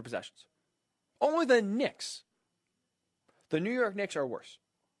per 100 possessions. Only the Knicks, the New York Knicks, are worse.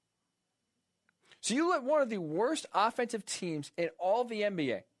 So you let one of the worst offensive teams in all of the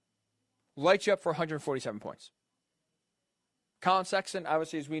NBA light you up for 147 points. Colin Sexton,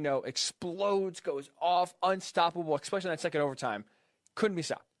 obviously, as we know, explodes, goes off, unstoppable, especially in that second overtime. Couldn't be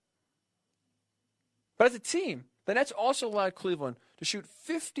stopped. But as a team, the Nets also allowed Cleveland to shoot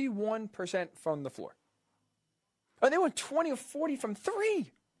 51% from the floor. And they went 20 of 40 from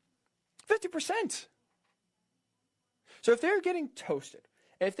three. 50%. So if they're getting toasted,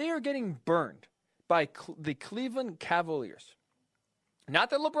 if they are getting burned by the Cleveland Cavaliers,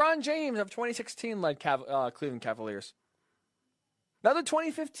 not the LeBron James of 2016 led Cleveland Cavaliers, not the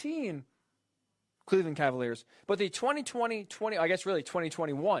 2015 Cleveland Cavaliers, but the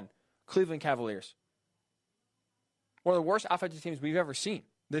 2021 Cleveland Cavaliers. One of the worst offensive teams we've ever seen,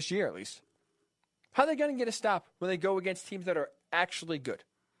 this year at least. How are they going to get a stop when they go against teams that are actually good?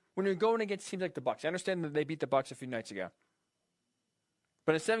 When you're going against teams like the Bucks. I understand that they beat the Bucks a few nights ago.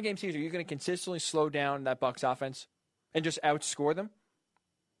 But in a 7-game season, are you going to consistently slow down that Bucks offense and just outscore them?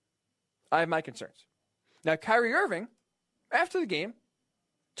 I have my concerns. Now, Kyrie Irving, after the game,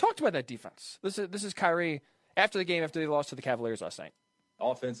 talked about that defense. This is Kyrie after the game, after they lost to the Cavaliers last night.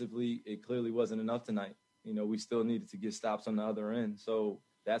 Offensively, it clearly wasn't enough tonight. You know, we still needed to get stops on the other end. So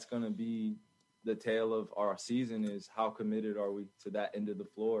that's going to be the tale of our season, is how committed are we to that end of the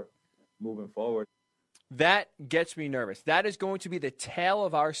floor moving forward. That gets me nervous. That is going to be the tale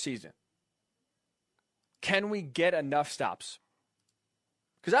of our season. Can we get enough stops?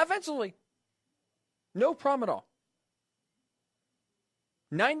 Because offensively, no problem at all.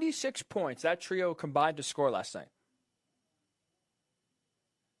 96 points that trio combined to score last night.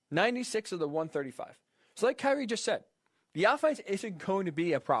 96 of the 135. So like Kyrie just said, the offense isn't going to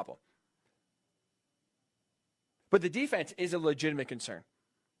be a problem. But the defense is a legitimate concern.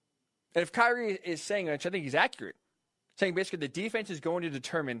 And if Kyrie is saying, which I think he's accurate, saying basically the defense is going to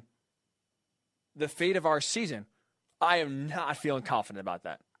determine the fate of our season, I am not feeling confident about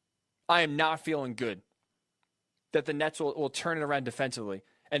that. I am not feeling good that the Nets will turn it around defensively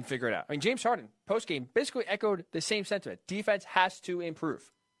and figure it out. I mean, James Harden, post-game, basically echoed the same sentiment. Defense has to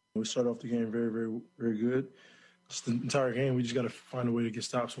improve. We started off the game very, very, very good. Just the entire game, we just got to find a way to get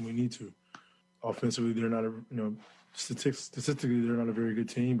stops when we need to. Offensively, they're not statistically, they're not a very good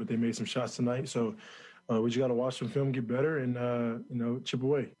team, but they made some shots tonight. So we just got to watch some film, get better, and, chip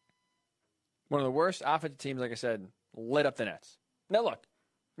away. One of the worst offensive teams, like I said, lit up the Nets. Now, look,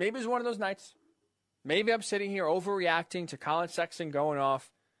 maybe it's one of those nights. Maybe I'm sitting here overreacting to Colin Sexton going off,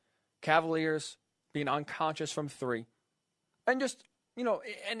 Cavaliers being unconscious from three, and just,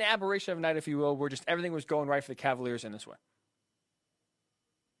 an aberration of a night, if you will, where just everything was going right for the Cavaliers in this way.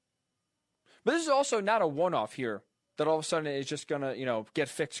 But this is also not a one-off here that all of a sudden is just going to, get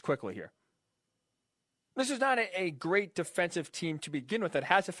fixed quickly here. This is not a great defensive team to begin with that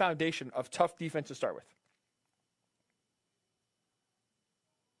has a foundation of tough defense to start with.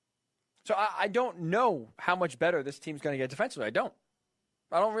 So I don't know how much better this team's going to get defensively. I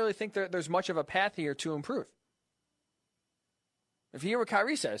don't really think there's much of a path here to improve. If you hear what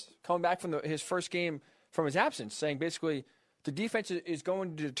Kyrie says, coming back from his first game from his absence, saying basically the defense is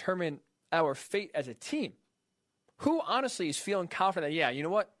going to determine our fate as a team, who honestly is feeling confident that, yeah, you know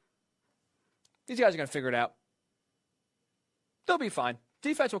what? These guys are going to figure it out. They'll be fine.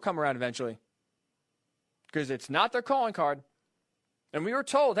 Defense will come around eventually because it's not their calling card. And we were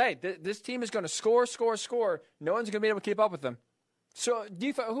told, hey, this team is going to score. No one's going to be able to keep up with them. So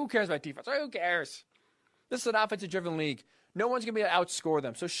who cares about defense? Who cares? This is an offensive-driven league. No one's going to be able to outscore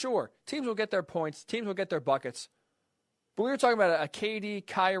them. So sure, teams will get their points. Teams will get their buckets. But we were talking about a KD,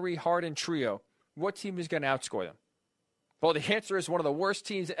 Kyrie, Harden trio what team is going to outscore them? Well, the answer is one of the worst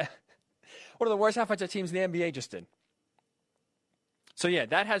teams, one of the worst offensive teams in the NBA just did. So, yeah,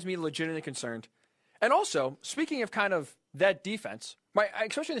 that has me legitimately concerned. And also, speaking of kind of that defense,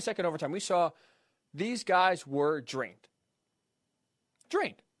 especially in the second overtime, we saw these guys were drained.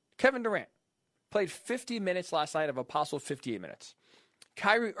 Drained. Kevin Durant played 50 minutes last night of a possible 58 minutes.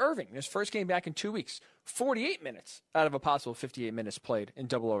 Kyrie Irving, his first game back in 2 weeks, 48 minutes out of a possible 58 minutes played in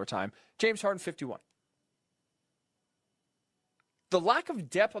double overtime. James Harden, 51. The lack of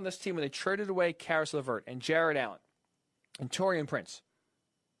depth on this team when they traded away Karis LeVert and Jared Allen and Taurean Prince.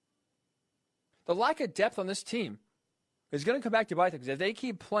 The lack of depth on this team is going to come back to bite them, because if they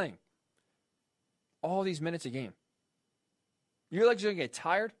keep playing all these minutes a game, your legs are going to get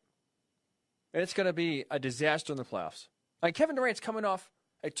tired, and it's going to be a disaster in the playoffs. Like, Kevin Durant's coming off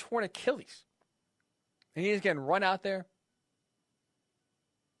a torn Achilles, and he's getting run out there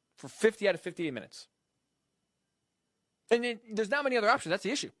for 50 out of 58 minutes. And there's not many other options. That's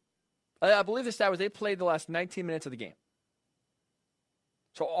the issue. I believe the stat was they played the last 19 minutes of the game.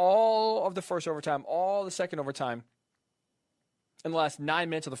 So all of the first overtime, all the second overtime, in the last 9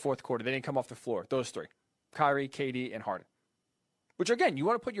 minutes of the fourth quarter, they didn't come off the floor. Those three, Kyrie, KD, and Harden. Which, again, you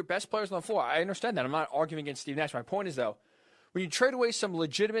want to put your best players on the floor. I understand that. I'm not arguing against Steve Nash. My point is, though, when you trade away some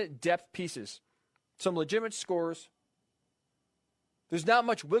legitimate depth pieces, some legitimate scorers, there's not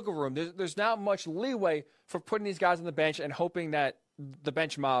much wiggle room. There's not much leeway for putting these guys on the bench and hoping that the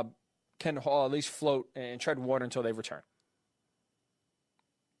bench mob can at least float and tread water until they return.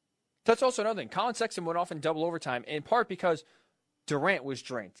 That's also another thing. Colin Sexton went off in double overtime, in part because Durant was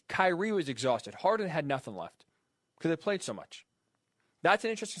drained. Kyrie was exhausted. Harden had nothing left because they played so much. That's an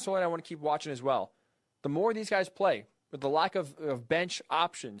interesting story I want to keep watching as well. The more these guys play, with the lack of bench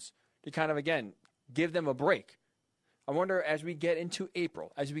options to kind of, again, give them a break, I wonder, as we get into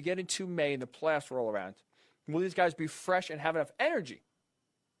April, as we get into May and the playoffs roll around, will these guys be fresh and have enough energy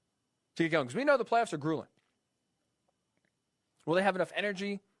to get going? Because we know the playoffs are grueling. Will they have enough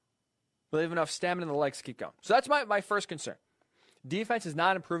energy? Will they have enough stamina in the legs to keep going? So that's my first concern. Defense is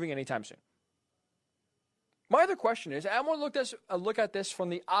not improving anytime soon. My other question is, I want to look at this from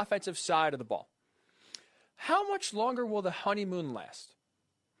the offensive side of the ball. How much longer will the honeymoon last?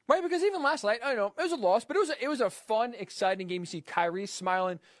 Right, because even last night, I know, it was a loss, but it was a fun, exciting game. You see Kyrie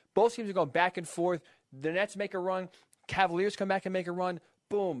smiling. Both teams are going back and forth. The Nets make a run. Cavaliers come back and make a run.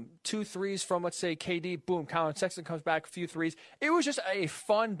 Boom, 2 threes from, let's say, KD. Boom, Colin Sexton comes back, a few threes. It was just a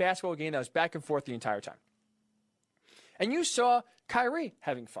fun basketball game that was back and forth the entire time. And you saw Kyrie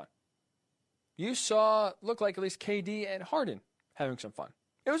having fun. You saw, looked like at least KD and Harden having some fun.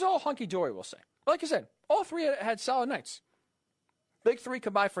 It was all hunky-dory, we'll say. Like I said, all three had solid nights. Big three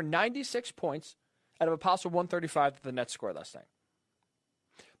combined for 96 points out of a possible 135 that the Nets scored last night.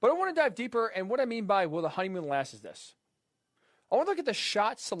 But I want to dive deeper, and what I mean by will the honeymoon last is this. I want to look at the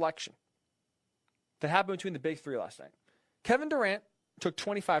shot selection that happened between the big three last night. Kevin Durant took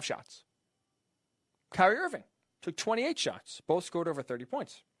 25 shots. Kyrie Irving took 28 shots. Both scored over 30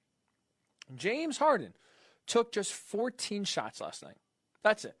 points. James Harden took just 14 shots last night.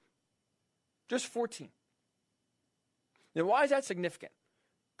 That's it. Just 14. Now, why is that significant?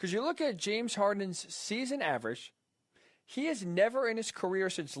 Because you look at James Harden's season average, he has never in his career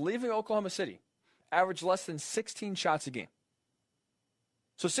since leaving Oklahoma City averaged less than 16 shots a game.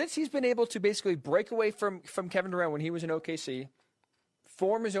 So since he's been able to basically break away from Kevin Durant when he was in OKC,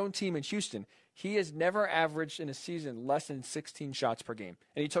 form his own team in Houston, he has never averaged in a season less than 16 shots per game.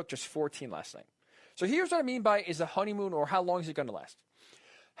 And he took just 14 last night. So here's what I mean by is the honeymoon, or how long is it going to last?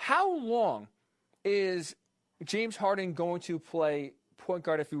 How long is James Harden going to play point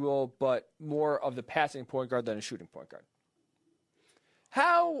guard, if you will, but more of the passing point guard than a shooting point guard?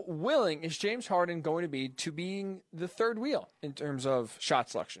 How willing is James Harden going to be to being the third wheel in terms of shot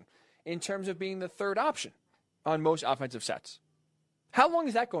selection, in terms of being the third option on most offensive sets? How long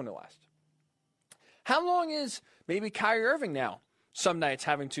is that going to last? How long is maybe Kyrie Irving now some nights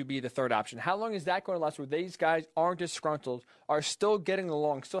having to be the third option? How long is that going to last where these guys aren't disgruntled, are still getting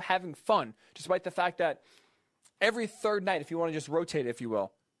along, still having fun, despite the fact that every third night, if you want to just rotate it, if you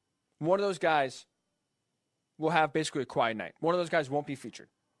will, one of those guys will have basically a quiet night. One of those guys won't be featured.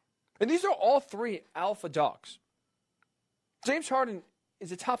 And these are all three alpha dogs. James Harden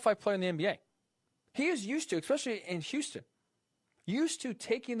is a top 5 player in the NBA. He is used to, especially in Houston, used to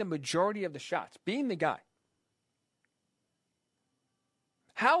taking the majority of the shots, being the guy.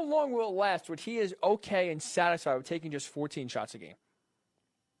 How long will it last when he is okay and satisfied with taking just 14 shots a game?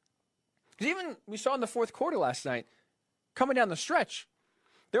 Because even we saw in the fourth quarter last night, coming down the stretch,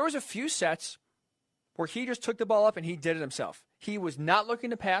 there was a few sets where he just took the ball up and he did it himself. He was not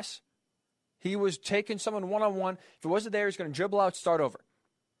looking to pass. He was taking someone one-on-one. If it wasn't there, he's going to dribble out, start over.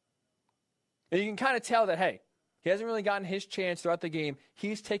 And you can kind of tell that, hey, he hasn't really gotten his chance throughout the game.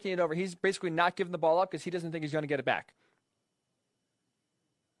 He's taking it over. He's basically not giving the ball up because he doesn't think he's going to get it back.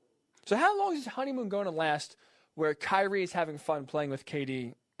 So how long is this honeymoon going to last where Kyrie is having fun playing with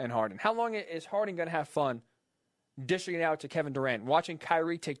KD and Harden? How long is Harden going to have fun dishing it out to Kevin Durant, watching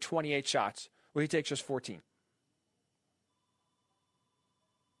Kyrie take 28 shots where he takes just 14?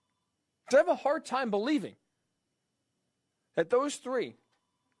 So I have a hard time believing that those three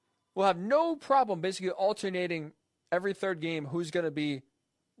will have no problem basically alternating every third game who's going to be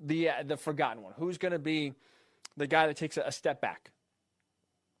the forgotten one, who's going to be the guy that takes a step back.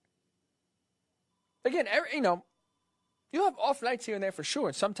 Again, you'll have off nights here and there for sure,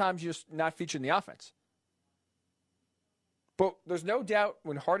 and sometimes you're just not featuring the offense. But there's no doubt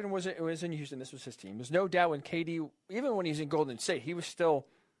when Harden was in Houston, this was his team. There's no doubt when KD, even when he's in Golden State, he was still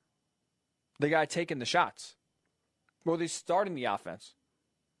the guy taking the shots. Well, he's starting the offense.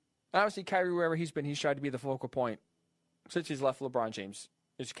 And obviously, Kyrie, wherever he's been, he's tried to be the focal point since he's left LeBron James,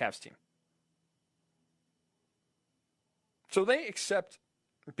 his Cavs team. So they accept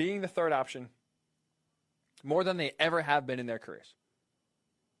being the third option more than they ever have been in their careers.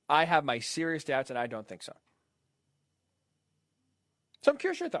 I have my serious doubts, and I don't think so. So I'm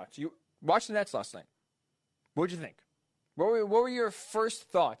curious your thoughts. You watched the Nets last night. What did you think? What were your first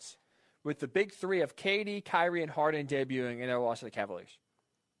thoughts with the big three of KD, Kyrie, and Harden debuting in their loss to the Cavaliers?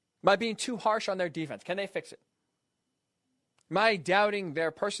 Am I being too harsh on their defense? Can they fix it? Am I doubting their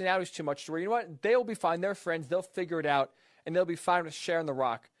personalities too much to where, you know what, they'll be fine. They're friends. They'll figure it out, and they'll be fine with sharing the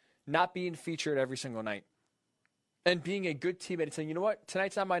rock, not being featured every single night, and being a good teammate and saying, you know what,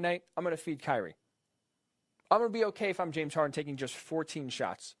 tonight's not my night. I'm going to feed Kyrie. I'm going to be okay if I'm James Harden taking just 14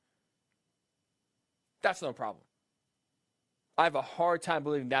 shots. That's no problem. I have a hard time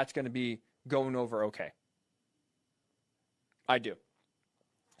believing that's going to be going over okay. I do.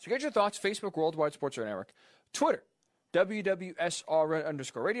 So get your thoughts. Facebook, Worldwide Sports Network. Twitter,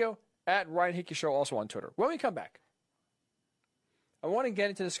 WWSR_radio, at Ryan Hickey Show, also on Twitter. When we come back, I want to get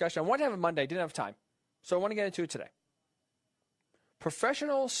into discussion. I want to have a Monday. I didn't have time. So I want to get into it today.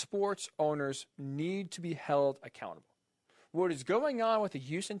 Professional sports owners need to be held accountable. What is going on with the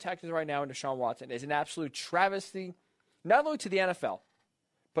Houston Texans right now and Deshaun Watson is an absolute travesty, not only to the NFL,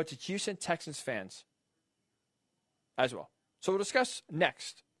 but to Houston Texans fans as well. So we'll discuss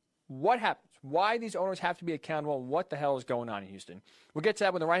next what happens, why these owners have to be accountable, and what the hell is going on in Houston. We'll get to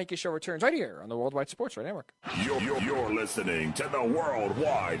that when the Ryan Hickey Show returns right here on the Worldwide Sports Radio Network. You're listening to the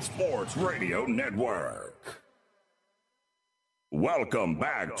Worldwide Sports Radio Network. Welcome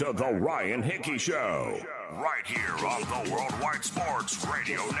back to the Ryan Hickey Show, right here on the Worldwide Sports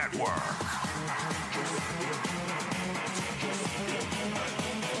Radio Network.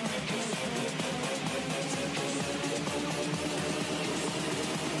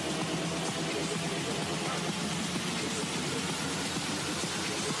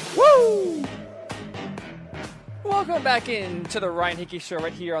 Woo! Welcome back into the Ryan Hickey Show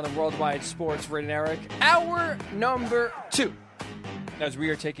right here on the Worldwide Sports Radio Network. Hour number 2. As we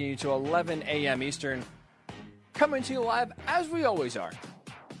are taking you to 11 a.m. Eastern, coming to you live, as we always are,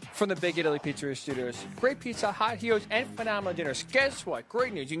 from the Big Italy Pizzeria Studios. Great pizza, hot heels, and phenomenal dinners. Guess what?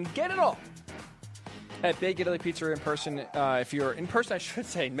 Great news. You can get it all at Big Italy Pizzeria in person. If you're in person, I should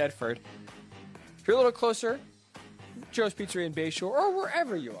say, in Medford. If you're a little closer, Joe's Pizzeria in Bayshore, or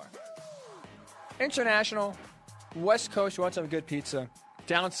wherever you are. International, West Coast, you want some good pizza.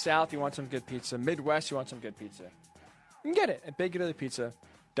 Down south, you want some good pizza. Midwest, you want some good pizza. You can get it at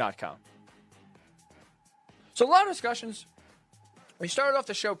BigItalyPizza.com. So a lot of discussions. We started off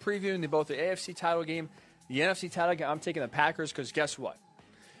the show previewing both the AFC title game, the NFC title game. I'm taking the Packers because guess what?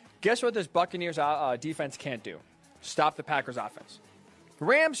 Guess what this Buccaneers defense can't do? Stop the Packers offense.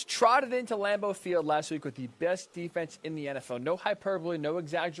 Rams trotted into Lambeau Field last week with the best defense in the NFL. No hyperbole, no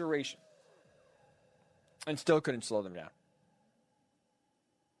exaggeration. And still couldn't slow them down.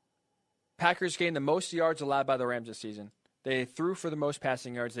 Packers gained the most yards allowed by the Rams this season. They threw for the most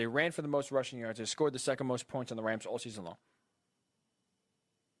passing yards. They ran for the most rushing yards. They scored the second most points on the Rams all season long.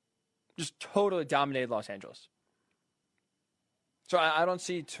 Just totally dominated Los Angeles. So I don't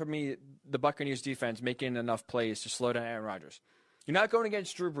see, to me, the Buccaneers defense making enough plays to slow down Aaron Rodgers. You're not going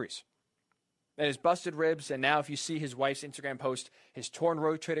against Drew Brees. And his busted ribs, and now if you see his wife's Instagram post, his torn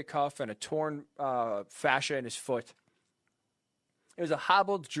rotator cuff and a torn fascia in his foot. It was a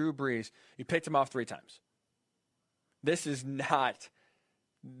hobbled Drew Brees. You picked him off 3 times. This is not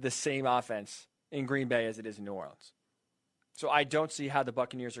the same offense in Green Bay as it is in New Orleans. So I don't see how the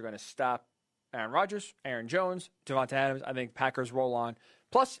Buccaneers are going to stop Aaron Rodgers, Aaron Jones, Devonta Adams. I think Packers roll on.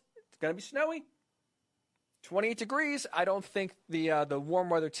 Plus, going to be snowy. 28 degrees. I don't think the warm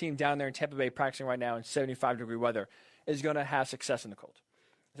weather team down there in Tampa Bay practicing right now in 75-degree weather is going to have success in the cold.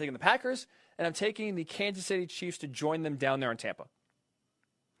 I'm taking the Packers, and I'm taking the Kansas City Chiefs to join them down there in Tampa.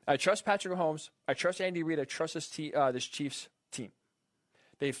 I trust Patrick Mahomes. I trust Andy Reid. I trust this Chiefs team.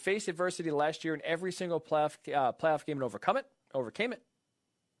 They faced adversity last year in every single playoff game and overcame it.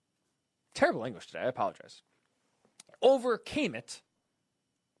 Terrible English today. I apologize. Overcame it.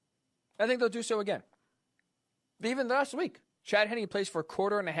 I think they'll do so again. Even last week, Chad Henne plays for a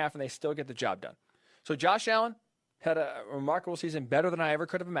quarter and a half, and they still get the job done. So Josh Allen had a remarkable season, better than I ever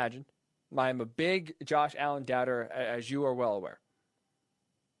could have imagined. I'm a big Josh Allen doubter, as you are well aware.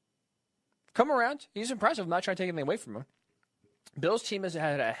 Come around. He's impressive. I'm not trying to take anything away from him. Bill's team has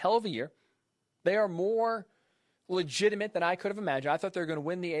had a hell of a year. They are more legitimate than I could have imagined. I thought they were going to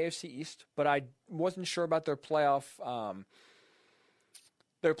win the AFC East, but I wasn't sure about their playoff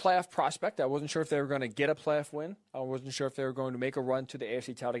prospect. I wasn't sure if they were going to get a playoff win. I wasn't sure if they were going to make a run to the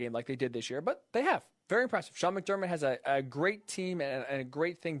AFC title game like they did this year, but they have. Very impressive. Sean McDermott has a great team and a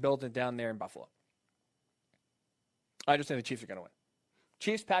great thing built down there in Buffalo. I just think the Chiefs are going to win.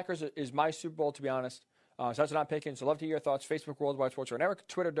 Chiefs-Packers is my Super Bowl, to be honest. So that's what I'm picking. So love to hear your thoughts. Facebook, Worldwide Sports Radio Network.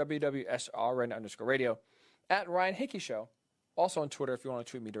 Twitter, WWSRN_radio. At Ryan Hickey Show. Also on Twitter if you want to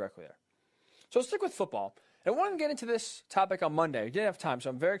tweet me directly there. So let's stick with football. I wanted to get into this topic on Monday. We didn't have time,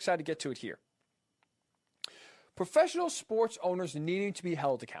 so I'm very excited to get to it here. Professional sports owners needing to be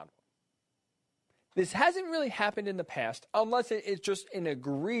held accountable. This hasn't really happened in the past, unless it's just an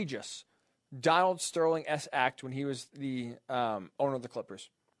egregious Donald Sterling-esque act when he was the owner of the Clippers.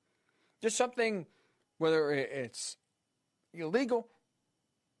 Just something, whether it's illegal,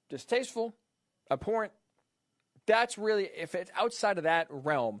 distasteful, abhorrent, that's really, if it's outside of that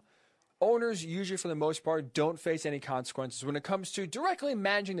realm, owners usually, for the most part, don't face any consequences when it comes to directly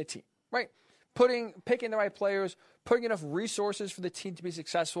managing the team, right? Picking the right players, putting enough resources for the team to be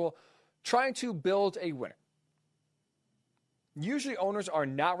successful, trying to build a winner. Usually owners are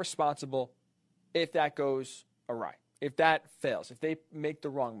not responsible if that goes awry, if that fails, if they make the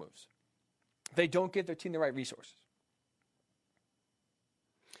wrong moves, if they don't give their team the right resources.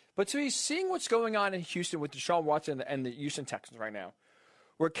 But to be seeing what's going on in Houston with Deshaun Watson and the Houston Texans right now,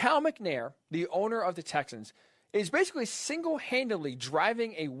 where Cal McNair, the owner of the Texans, is basically single-handedly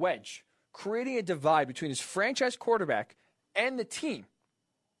driving a wedge, creating a divide between his franchise quarterback and the team.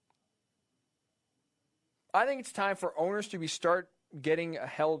 I think it's time for owners to start getting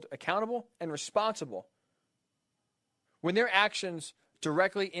held accountable and responsible when their actions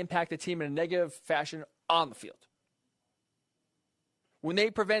directly impact the team in a negative fashion on the field. When they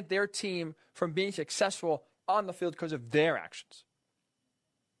prevent their team from being successful on the field because of their actions.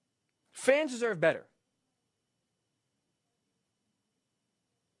 Fans deserve better.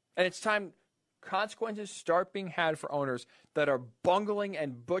 And it's time consequences start being had for owners that are bungling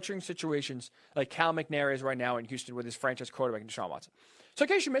and butchering situations like Cal McNair is right now in Houston with his franchise quarterback, Deshaun Watson. So in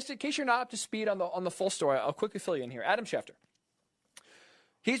case you missed it, in case you're not up to speed on the full story, I'll quickly fill you in here. Adam Schefter.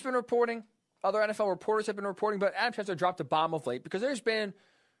 He's been reporting. Other NFL reporters have been reporting, but Adam Schefter dropped a bomb of late because there's been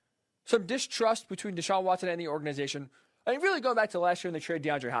some distrust between Deshaun Watson and the organization. I mean, really going back to last year when they traded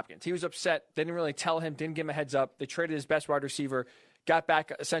DeAndre Hopkins. He was upset. They didn't really tell him, didn't give him a heads up. They traded his best wide receiver, got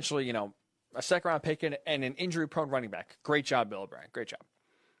back essentially, a second-round pick and an injury-prone running back. Great job, Bill O'Brien. Great job.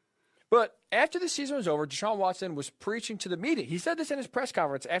 But after the season was over, Deshaun Watson was preaching to the media. He said this in his press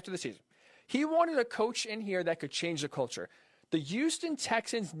conference after the season. He wanted a coach in here that could change the culture. The Houston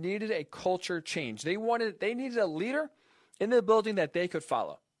Texans needed a culture change. They needed a leader in the building that they could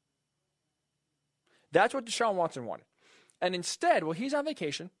follow. That's what Deshaun Watson wanted. And instead, while he's on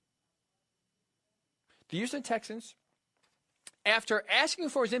vacation, the Houston Texans, after asking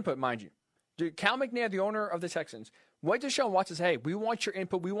for his input, mind you, Cal McNair, the owner of the Texans, went to Deshaun Watson and said, hey, we want your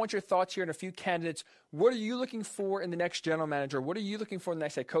input. We want your thoughts here on a few candidates. What are you looking for in the next general manager? What are you looking for in the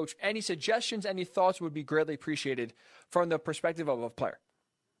next head coach? Any suggestions, any thoughts would be greatly appreciated from the perspective of a player.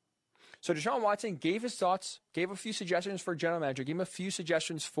 So Deshaun Watson gave his thoughts, gave a few suggestions for general manager, gave him a few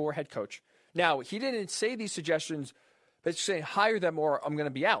suggestions for head coach. Now, he didn't say these suggestions, but he's saying, hire them or I'm going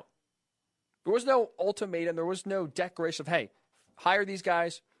to be out. There was no ultimatum. There was no declaration of, hey, hire these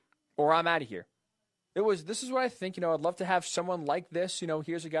guys or I'm out of here. This is what I think, I'd love to have someone like this.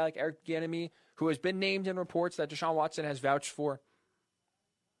 Here's a guy like Eric Bieniemy who has been named in reports that Deshaun Watson has vouched for.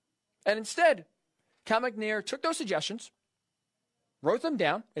 And instead, Cal McNair took those suggestions, wrote them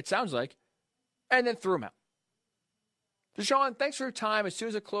down, it sounds like, and then threw them out. Deshaun, thanks for your time. As soon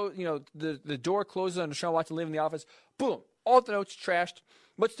as the door closes on Deshaun Watson leaving the office, boom, all the notes trashed.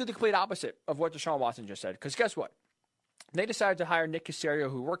 Let's do the complete opposite of what Deshaun Watson just said. Because guess what? They decided to hire Nick Caserio,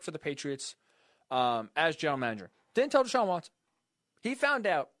 who worked for the Patriots, as general manager. Didn't tell Deshaun Watson. He found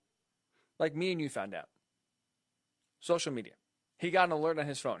out, like me and you found out. Social media. He got an alert on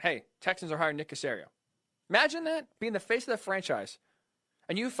his phone. Hey, Texans are hiring Nick Caserio. Imagine that, being the face of the franchise,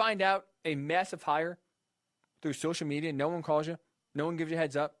 and you find out a massive hire through social media. No one calls you. No one gives you a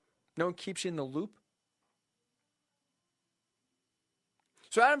heads up. No one keeps you in the loop.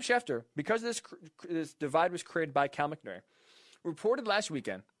 So Adam Schefter, because this divide was created by Cal McNair, reported last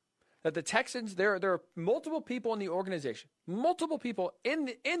weekend that the Texans, there are multiple people in the organization, multiple people in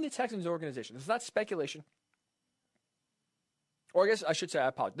the Texans organization. It's not speculation. Or I guess I should say, I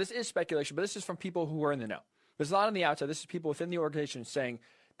apologize. This is speculation, but this is from people who are in the know. This is not on the outside. This is people within the organization saying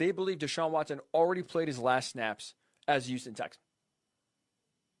they believe Deshaun Watson already played his last snaps as a Houston Texan.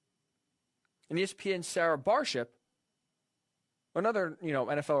 And ESPN's Sarah Barship, another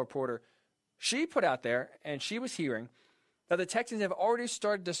NFL reporter, she put out there, and she was hearing that the Texans have already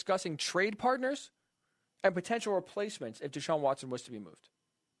started discussing trade partners and potential replacements if Deshaun Watson was to be moved.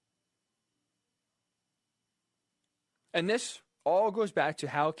 And this all goes back to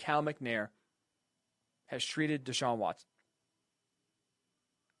how Cal McNair has treated Deshaun Watson.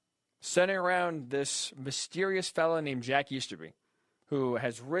 Centering around this mysterious fella named Jack Easterby, who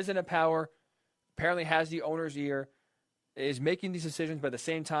has risen to power, apparently has the owner's ear, is making these decisions, but at the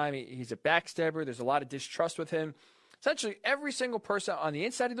same time, he's a backstabber. There's a lot of distrust with him. Essentially, every single person on the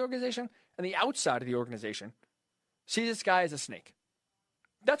inside of the organization and the outside of the organization sees this guy as a snake.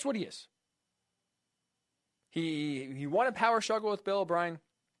 That's what he is. He won a power struggle with Bill O'Brien,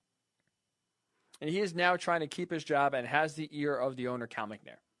 and he is now trying to keep his job and has the ear of the owner, Cal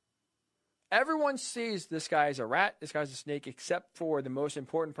McNair. Everyone sees this guy as a rat, this guy's a snake, except for the most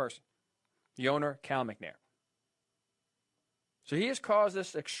important person, the owner, Cal McNair. So he has caused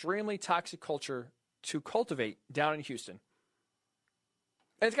this extremely toxic culture to cultivate down in Houston.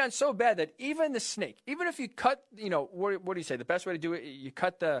 And it's gotten so bad that even the snake, even if you cut, what do you say? The best way to do it, you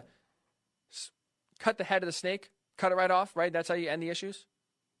cut the head of the snake, cut it right off, right? That's how you end the issues.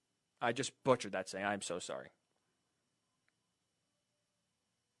 I just butchered that saying. I'm so sorry.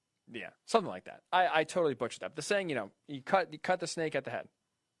 Yeah, something like that. I totally butchered that. The saying, you cut the snake at the head.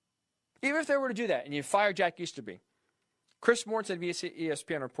 Even if they were to do that and you fire Jack Easterby, Chris Mortensen of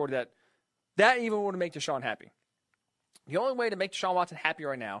ESPN reported that even would make Deshaun happy. The only way to make Deshaun Watson happy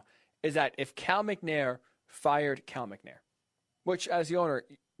right now is that if Cal McNair fired Cal McNair, which as the owner,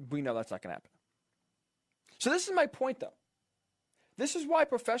 we know that's not going to happen. So this is my point, though. This is why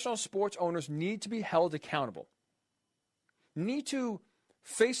professional sports owners need to be held accountable, need to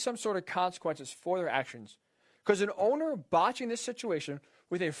face some sort of consequences for their actions. Because an owner botching this situation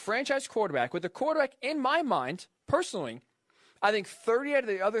with a franchise quarterback, with a quarterback, in my mind, personally, I think 30 out of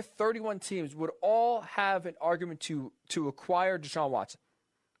the other 31 teams would all have an argument to acquire Deshaun Watson.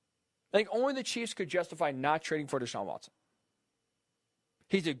 I think only the Chiefs could justify not trading for Deshaun Watson.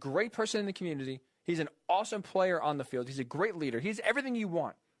 He's a great person in the community. He's an awesome player on the field. He's a great leader. He's everything you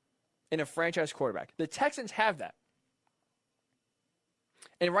want in a franchise quarterback. The Texans have that.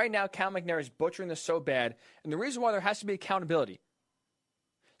 And right now, Cal McNair is butchering this so bad. And the reason why there has to be accountability is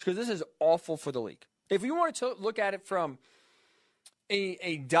because this is awful for the league. If you wanted to look at it from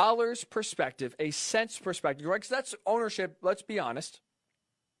a dollars perspective, a cents perspective, right? Because that's ownership, let's be honest.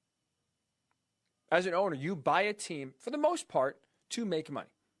 As an owner, you buy a team, for the most part, to make money.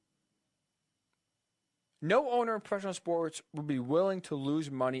 No owner in professional sports would be willing to lose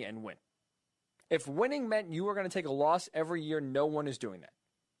money and win. If winning meant you were going to take a loss every year, no one is doing that.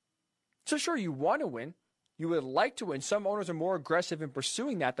 So sure, you want to win. You would like to win. Some owners are more aggressive in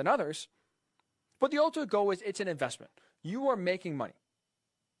pursuing that than others. But the ultimate goal is it's an investment. You are making money.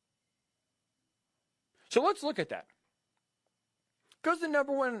 So let's look at that. Because the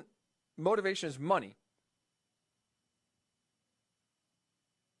number one motivation is money.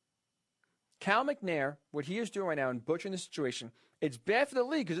 Cal McNair, what he is doing right now in butchering the situation, it's bad for the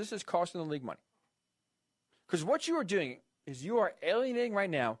league because this is costing the league money. Because what you are doing is you are alienating right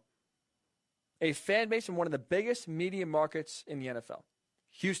now a fan base in one of the biggest media markets in the NFL,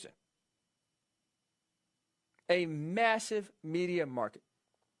 Houston. A massive media market.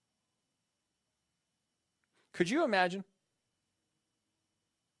 Could you imagine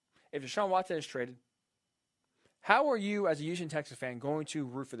if Deshaun Watson is traded? How are you, as a Houston Texans fan, going to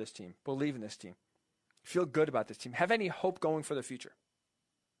root for this team, believe in this team, feel good about this team, have any hope going for the future?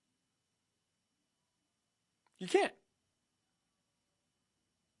 You can't.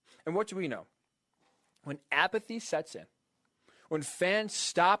 And what do we know? When apathy sets in, when fans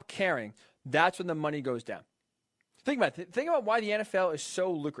stop caring, that's when the money goes down. Think about it. Think about why the NFL is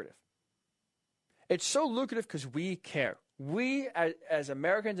so lucrative. It's so lucrative because we care. We, as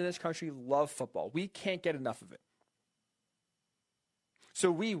Americans in this country, love football. We can't get enough of it. So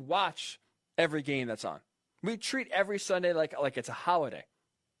we watch every game that's on. We treat every Sunday like it's a holiday.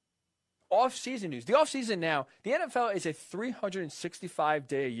 Off-season news. The off-season now, the NFL is a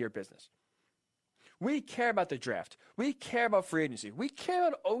 365-day-a-year business. We care about the draft. We care about free agency. We care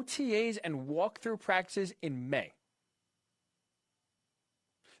about OTAs and walkthrough practices in May.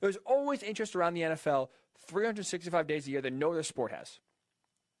 There's always interest around the NFL 365 days a year that no other sport has.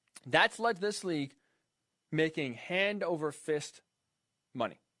 That's led to this league making hand-over-fist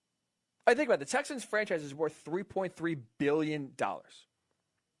money. I think about it. The Texans franchise is worth $3.3 billion.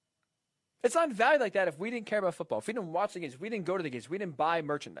 It's not valued like that if we didn't care about football, if we didn't watch the games, if we didn't go to the games, if we didn't buy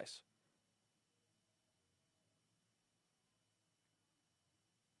merchandise.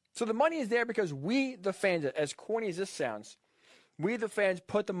 So the money is there because we, the fans, as corny as this sounds, we, the fans,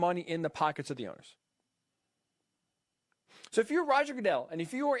 put the money in the pockets of the owners. So if you're Roger Goodell and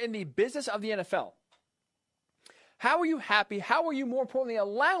if you are in the business of the NFL, how are you happy? How are you, more importantly,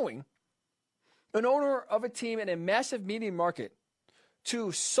 allowing an owner of a team in a massive media market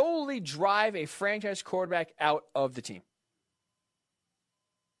to solely drive a franchise quarterback out of the team?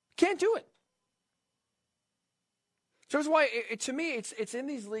 Can't do it. So that's why, to me, it's in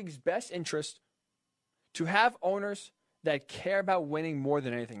these leagues' best interest to have owners that care about winning more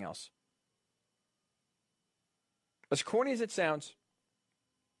than anything else. As corny as it sounds,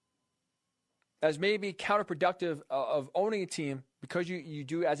 as maybe counterproductive of owning a team because you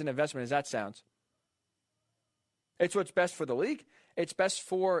do as an investment as that sounds, it's what's best for the league, it's best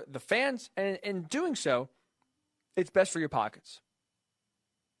for the fans, and in doing so, it's best for your pockets.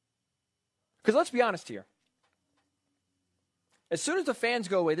 Because let's be honest here. As soon as the fans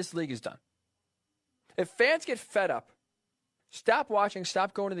go away, this league is done. If fans get fed up, stop watching,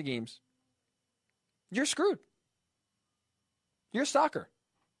 stop going to the games, you're screwed. You're soccer.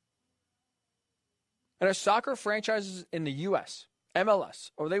 And are soccer franchises in the U.S.,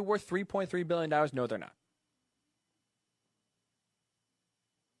 MLS, are they worth $3.3 billion? No, they're not.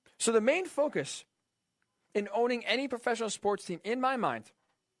 So the main focus in owning any professional sports team, in my mind,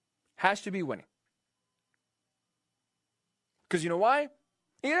 has to be winning. Because you know why?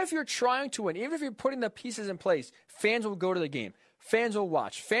 Even if you're trying to win, even if you're putting the pieces in place, fans will go to the game. Fans will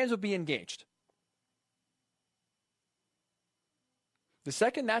watch. Fans will be engaged. The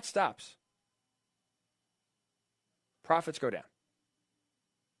second that stops, profits go down.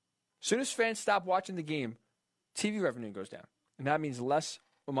 As soon as fans stop watching the game, TV revenue goes down. And that means less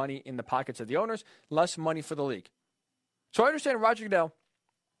money in the pockets of the owners, less money for the league. So I understand Roger Goodell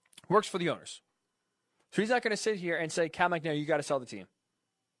works for the owners. So he's not going to sit here and say, Cal McNair, you got to sell the team.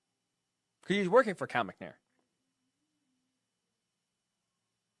 Because he's working for Cal McNair.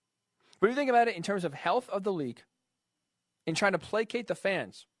 But if you think about it in terms of health of the league, in trying to placate the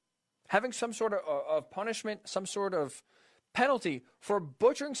fans, having some sort of punishment, some sort of penalty for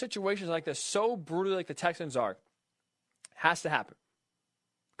butchering situations like this so brutally like the Texans are, has to happen.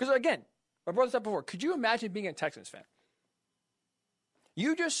 Because again, I brought this up before. Could you imagine being a Texans fan?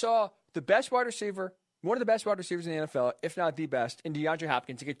 You just saw the best wide receiver, one of the best wide receivers in the NFL, if not the best, in DeAndre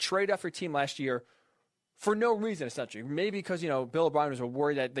Hopkins, to get traded off your team last year for no reason, essentially. Maybe because, Bill O'Brien was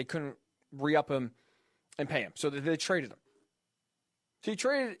worried that they couldn't re-up him and pay him. So they traded him. So you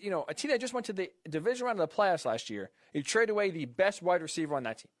traded, a team that just went to the division round of the playoffs last year. You traded away the best wide receiver on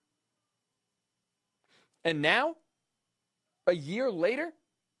that team. And now, a year later,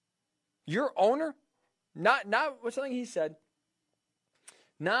 your owner, not with something he said,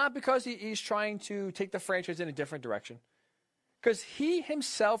 not because he's trying to take the franchise in a different direction, because he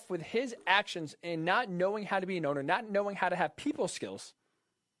himself, with his actions and not knowing how to be an owner, not knowing how to have people skills,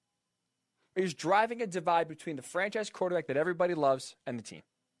 is driving a divide between the franchise quarterback that everybody loves and the team.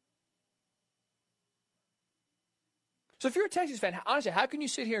 So if you're a Texans fan, honestly, how can you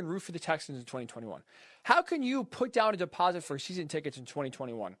sit here and root for the Texans in 2021? How can you put down a deposit for season tickets in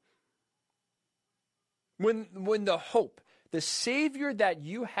 2021? When the hope, the savior that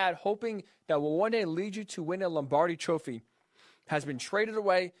you had hoping that will one day lead you to win a Lombardi trophy has been traded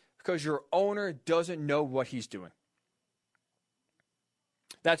away because your owner doesn't know what he's doing.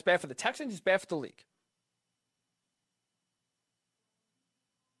 That's bad for the Texans. It's bad for the league.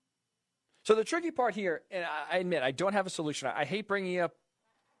 So the tricky part here, and I admit I don't have a solution. I hate bringing up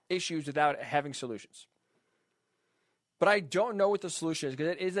issues without having solutions. But I don't know what the solution is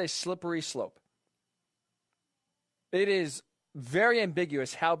because it is a slippery slope. It is very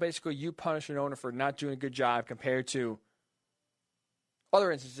ambiguous how basically you punish an owner for not doing a good job compared to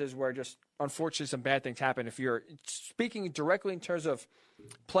other instances where just unfortunately some bad things happen. If you're speaking directly in terms of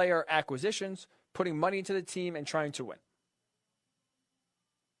player acquisitions, putting money into the team and trying to win.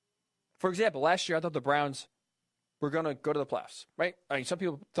 For example, last year I thought the Browns were going to go to the playoffs, right? I mean, some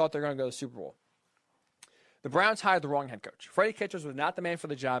people thought they were going to go to the Super Bowl. The Browns hired the wrong head coach. Freddie Kitchens was not the man for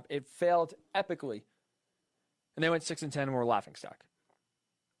the job. It failed epically. And they went 6-10 and were a laughingstock.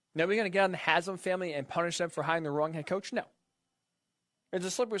 Now, are we going to get on the Haslam family and punish them for hiring the wrong head coach? No. It's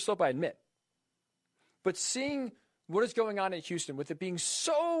a slippery slope, I admit. But seeing what is going on in Houston, with it being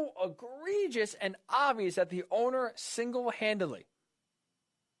so egregious and obvious that the owner single-handedly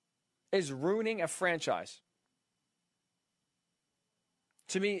is ruining a franchise,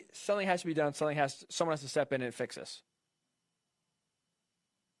 to me, something has to be done. Someone has to step in and fix this.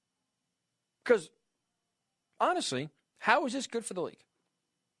 Because, honestly, how is this good for the league?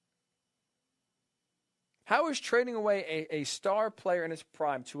 How is trading away a star player in his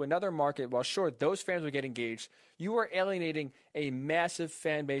prime to another market, while sure, those fans will get engaged, you are alienating a massive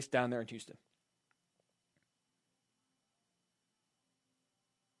fan base down there in Houston?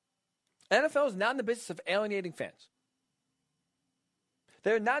 NFL is not in the business of alienating fans.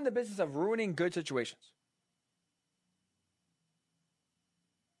 They're not in the business of ruining good situations.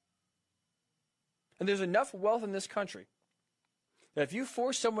 And there's enough wealth in this country that if you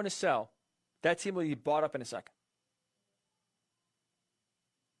force someone to sell, that team will be bought up in a second.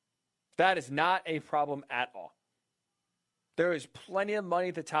 That is not a problem at all. There is plenty of money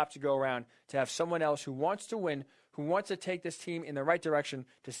at the top to go around to have someone else who wants to win, who wants to take this team in the right direction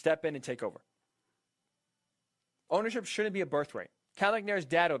to step in and take over. Ownership shouldn't be a birthright. Cal McNair's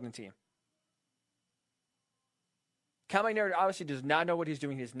dad owned the team. Cal McNair obviously does not know what he's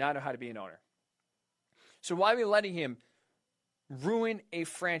doing. He does not know how to be an owner. So why are we letting him ruin a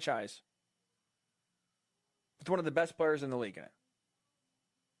franchise with one of the best players in the league in it?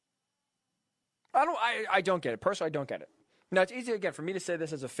 I don't get it. Personally, I don't get it. Now, it's easy, again, for me to say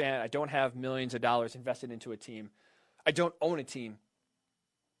this as a fan. I don't have millions of dollars invested into a team. I don't own a team.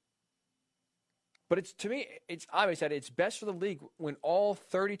 But to me, it's obvious that it's best for the league when all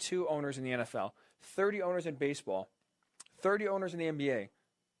 32 owners in the NFL, 30 owners in baseball, 30 owners in the NBA,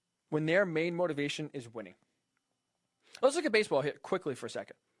 when their main motivation is winning. Let's look at baseball here quickly for a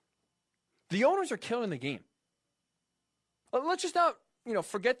second. The owners are killing the game. Let's just not,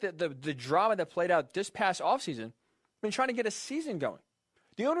 forget the drama that played out this past offseason when trying to get a season going.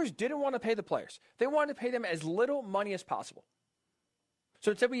 The owners didn't want to pay the players. They wanted to pay them as little money as possible.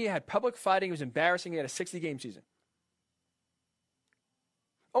 So instead, we had public fighting. It was embarrassing. You had a 60-game season.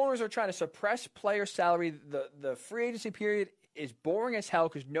 Owners are trying to suppress player salary. The free agency period is boring as hell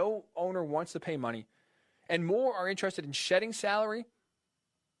because no owner wants to pay money. And more are interested in shedding salary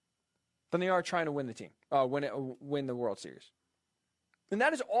than they are trying to win the team, win the World Series. And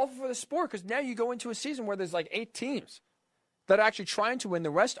that is awful for the sport because now you go into a season where there's like 8 teams that are actually trying to win.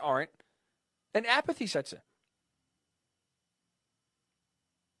 The rest aren't. And apathy sets in.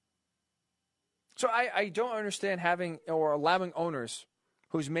 So I don't understand having or allowing owners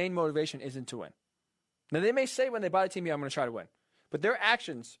whose main motivation isn't to win. Now, they may say when they buy the team, yeah, I'm going to try to win. But their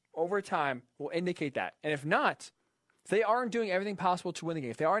actions over time will indicate that. And if not, if they aren't doing everything possible to win the game,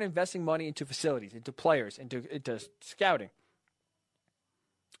 if they aren't investing money into facilities, into players, into scouting,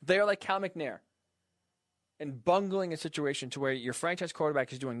 they are like Cal McNair and bungling a situation to where your franchise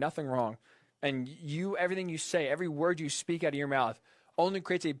quarterback is doing nothing wrong, and everything you say, every word you speak out of your mouth only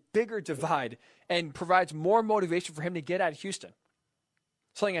creates a bigger divide and provides more motivation for him to get out of Houston.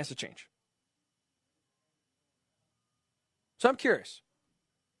 Something has to change. So I'm curious.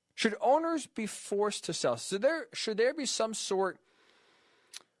 Should owners be forced to sell? Should there be some sort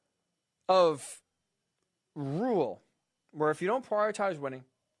of rule where if you don't prioritize winning,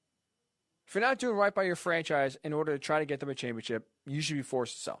 if you're not doing right by your franchise in order to try to get them a championship, you should be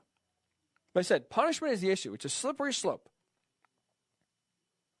forced to sell? But I said, punishment is the issue. It's a slippery slope.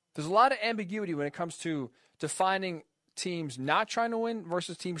 There's a lot of ambiguity when it comes to defining teams not trying to win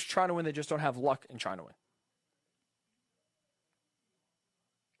versus teams trying to win that just don't have luck in trying to win.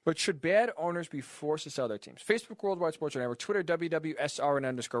 But should bad owners be forced to sell their teams? Facebook Worldwide Sports Network, Twitter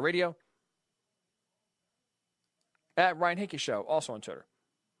WWSRN_radio, at Ryan Hickey Show, also on Twitter.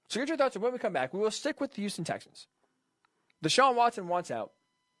 So get your thoughts on when we come back. We will stick with the Houston Texans. Deshaun Watson wants out.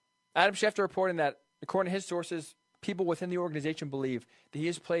 Adam Schefter reporting that, according to his sources, people within the organization believe that he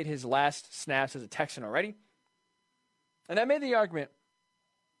has played his last snaps as a Texan already. And that made the argument,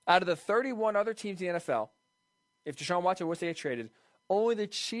 out of the 31 other teams in the NFL, if Deshaun Watson was to get traded, only the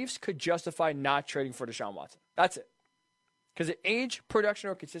Chiefs could justify not trading for Deshaun Watson. That's it. Because of age, production,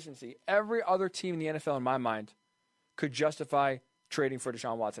 or consistency, every other team in the NFL, in my mind, could justify trading for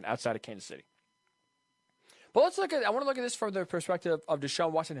Deshaun Watson outside of Kansas City. But I want to look at this from the perspective of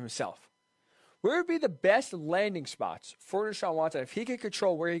Deshaun Watson himself. Where would be the best landing spots for Deshaun Watson if he could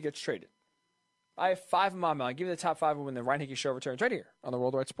control where he gets traded? I have 5 in my mind. I'll give you the top 5 when the Ryan Hickey Show returns right here on the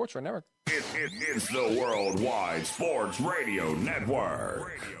Worldwide Sports Radio Network. It's the Worldwide Sports Radio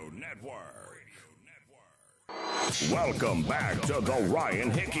Network. Welcome back to the Ryan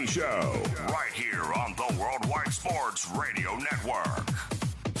Hickey Show, right here on the Worldwide Sports Radio Network.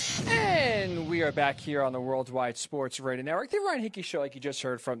 And we are back here on the Worldwide Sports Radio Network, the Ryan Hickey Show, like you just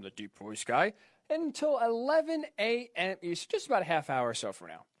heard from the deep blue sky, until 11 a.m. Eastern, just about a half hour or so from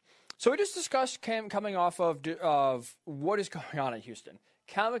now. So we just discussed coming off of what is going on in Houston.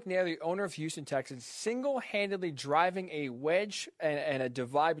 Cal McNair, the owner of Houston Texans, single-handedly driving a wedge and a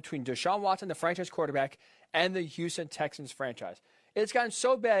divide between Deshaun Watson, the franchise quarterback, and the Houston Texans franchise. It's gotten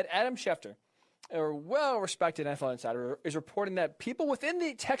so bad, Adam Schefter, a well-respected NFL insider, is reporting that people within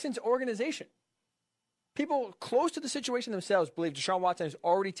the Texans organization, people close to the situation themselves, believe Deshaun Watson has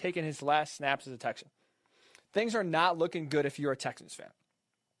already taken his last snaps as a Texan. Things are not looking good if you're a Texans fan.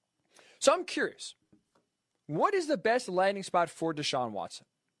 So I'm curious, what is the best landing spot for Deshaun Watson?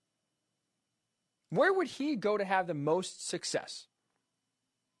 Where would he go to have the most success?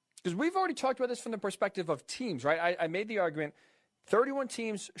 Because we've already talked about this from the perspective of teams, right? I made the argument 31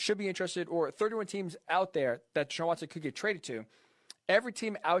 teams should be interested, or 31 teams out there that Deshaun Watson could get traded to. Every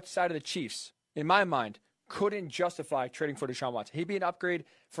team outside of the Chiefs, in my mind, couldn't justify trading for Deshaun Watson. He'd be an upgrade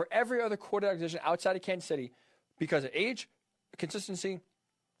for every other quarterback position outside of Kansas City because of age, consistency,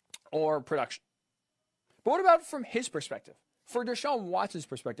 or production. But what about from his perspective? For Deshaun Watson's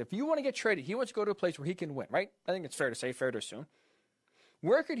perspective, if you want to get traded, he wants to go to a place where he can win, right? I think it's fair to say, fair to assume.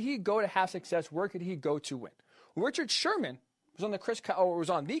 Where could he go to have success? Where could he go to win? Richard Sherman was on the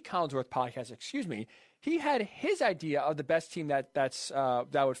Collinsworth podcast, He had his idea of the best team that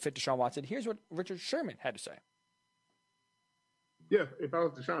would fit Deshaun Watson. Here's what Richard Sherman had to say. Yeah, if I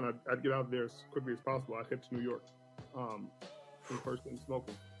was Deshaun, I'd get out there as quickly as possible. I'd head to New York. First thing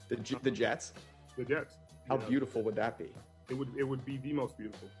smoking. The Jets? The Jets. How beautiful would that be? It would be the most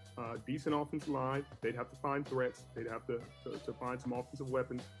beautiful. Decent offensive line. They'd have to find threats. They'd have to find some offensive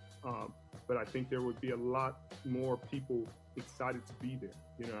weapons. But I think there would be a lot more people excited to be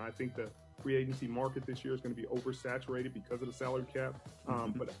there. I think the free agency market this year is going to be oversaturated because of the salary cap.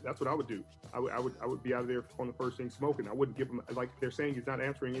 But that's what I would do. I would be out of there on the first thing smoking. I wouldn't give him, like they're saying he's not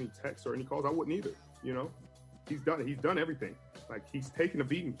answering any texts or any calls. I wouldn't either. He's done everything. Like, he's taken a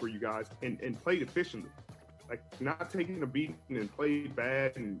beating for you guys and played efficiently. Like, not taking a beating and played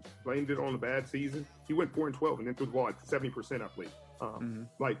bad and blamed it on a bad season. He went 4-12 and then threw the ball at 70%, I believe.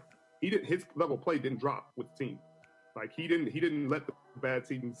 Like, his level of play didn't drop with the team. Like, he didn't let the bad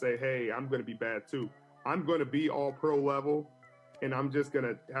season say, hey, I'm going to be bad too. I'm going to be all pro level, and I'm just going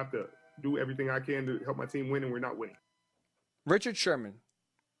to have to do everything I can to help my team win, and we're not winning. Richard Sherman,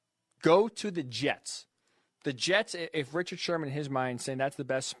 go to the Jets. The Jets, if Richard Sherman in his mind saying that's the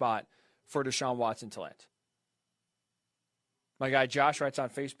best spot for Deshaun Watson to land. My guy Josh writes on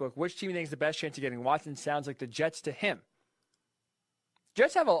Facebook, which team thinks the best chance of getting Watson? Sounds like the Jets to him.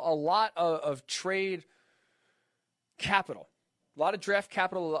 Jets have a lot of trade capital, a lot of draft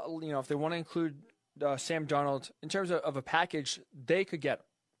capital. If they want to include Sam Darnold in terms of a package, they could get him.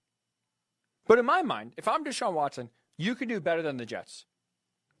 But in my mind, if I'm Deshaun Watson, you can do better than the Jets.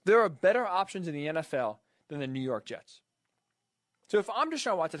 There are better options in the NFL than the New York Jets. So if I'm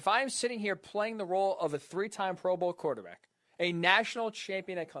Deshaun Watson, if I am sitting here playing the role of a 3-time Pro Bowl quarterback, a national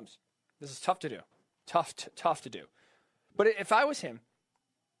champion at Clemson, this is tough to do. Tough to do. But if I was him,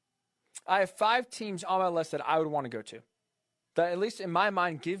 I have 5 teams on my list that I would want to go to. That, at least in my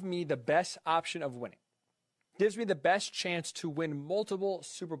mind, give me the best option of winning. Gives me the best chance to win multiple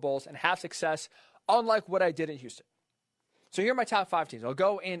Super Bowls and have success, unlike what I did in Houston. So here are my top 5 teams. I'll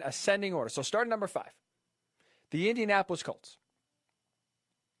go in ascending order. So start at number 5. The Indianapolis Colts.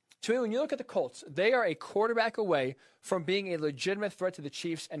 To me, when you look at the Colts, they are a quarterback away from being a legitimate threat to the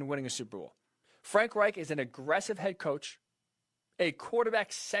Chiefs and winning a Super Bowl. Frank Reich is an aggressive head coach, a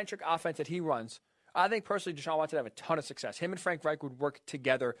quarterback-centric offense that he runs. I think personally Deshaun Watson would have a ton of success. Him and Frank Reich would work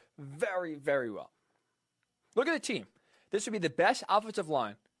together very, very well. Look at the team. This would be the best offensive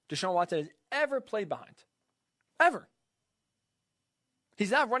line Deshaun Watson has ever played behind. Ever. He's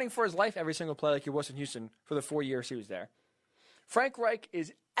not running for his life every single play like he was in Houston for the 4 years he was there. Frank Reich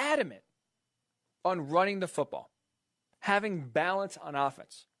is adamant on running the football, having balance on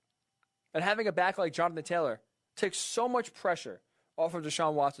offense, and having a back like Jonathan Taylor takes so much pressure off of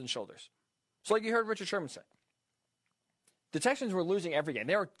Deshaun Watson's shoulders. So like you heard Richard Sherman say, the Texans were losing every game.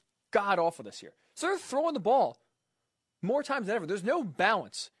 They were god-awful this year. So they're throwing the ball more times than ever. There's no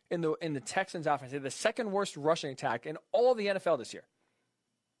balance in the Texans offense. They're the second worst rushing attack in all of the NFL this year.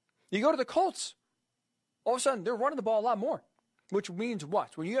 You go to the Colts, all of a sudden they're running the ball a lot more, which means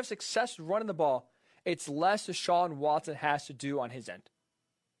what? When you have success running the ball, it's less Deshaun Watson has to do on his end,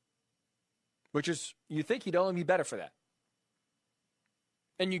 which is, you think he'd only be better for that.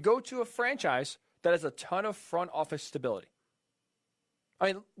 And you go to a franchise that has a ton of front office stability.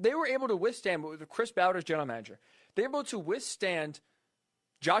 I mean, they were able to withstand, with Chris Ballard as general manager, they were able to withstand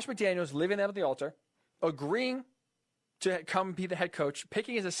Josh McDaniels living out at the altar, agreeing to come be the head coach,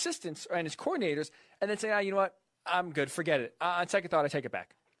 picking his assistants and his coordinators, and then saying, you know what, I'm good, forget it. On second thought, I take it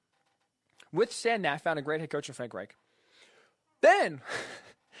back. Withstand that, found a great head coach in Frank Reich. Then,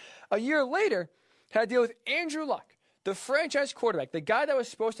 a year later, had to deal with Andrew Luck, the franchise quarterback, the guy that was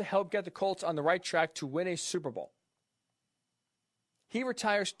supposed to help get the Colts on the right track to win a Super Bowl. He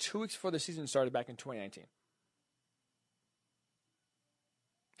retires 2 weeks before the season started back in 2019.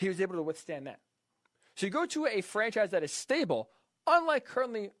 He was able to withstand that. So you go to a franchise that is stable, unlike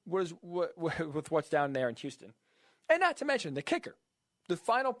currently with what's down there in Houston. And not to mention the kicker. The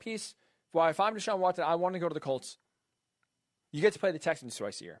final piece, why if I'm Deshaun Watson, I want to go to the Colts. You get to play the Texans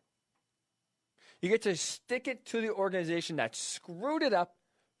twice a year. You get to stick it to the organization that screwed it up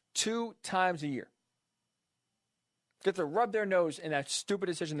 2 times a year. Get to rub their nose in that stupid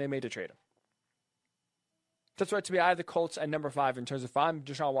decision they made to trade him. That's right, to be I have the Colts at number 5 in terms of if I'm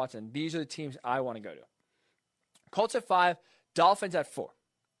Deshaun Watson, these are the teams I want to go to. Colts at 5, Dolphins at 4.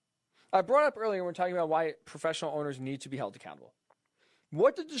 I brought up earlier when we were talking about why professional owners need to be held accountable.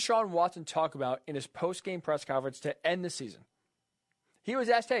 What did Deshaun Watson talk about in his post-game press conference to end the season? He was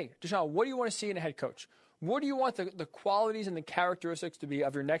asked, hey, Deshaun, what do you want to see in a head coach? What do you want the qualities and the characteristics to be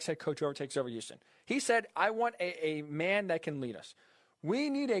of your next head coach whoever takes over Houston? He said, I want a man that can lead us. We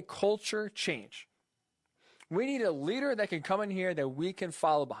need a culture change. We need a leader that can come in here that we can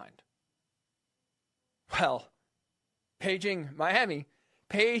follow behind. Well, paging Miami,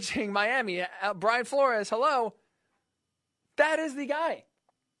 Brian Flores, hello. That is the guy.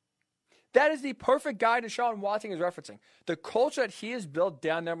 That is the perfect guy Deshaun Watson is referencing. The culture that he has built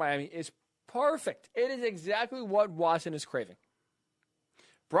down there in Miami is perfect. It is exactly what Watson is craving.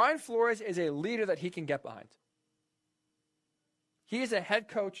 Brian Flores is a leader that he can get behind. He is a head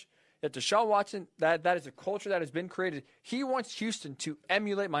coach that Deshaun Watson, that is a culture that has been created. He wants Houston to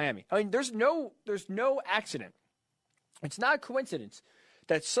emulate Miami. I mean, there's no accident. It's not a coincidence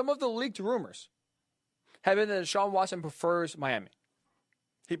that some of the leaked rumors have been that Deshaun Watson prefers Miami.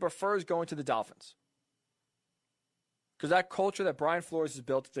 He prefers going to the Dolphins. Because that culture that Brian Flores has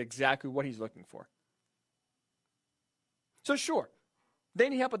built is exactly what he's looking for. So sure, they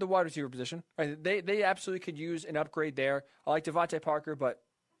need help at the wide receiver position. Right? They absolutely could use an upgrade there. I like Devontae Parker, but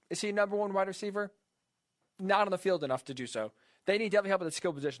is he a number 1 wide receiver? Not on the field enough to do so. They need definitely help at the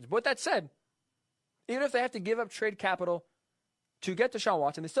skill positions. But with that said, even if they have to give up trade capital to get Deshaun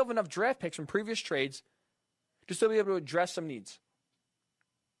Watson, they still have enough draft picks from previous trades to still be able to address some needs.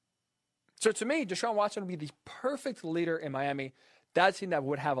 So to me, Deshaun Watson would be the perfect leader in Miami. That team that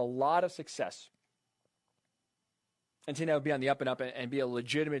would have a lot of success. And team that would be on the up and up and be a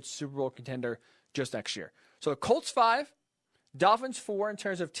legitimate Super Bowl contender just next year. So Colts 5, Dolphins 4 in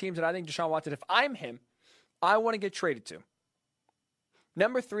terms of teams that I think Deshaun Watson, if I'm him, I want to get traded to.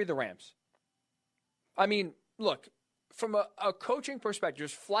 Number 3, the Rams. I mean, look, from a coaching perspective,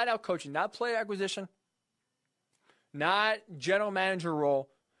 just flat out coaching, not player acquisition, not general manager role,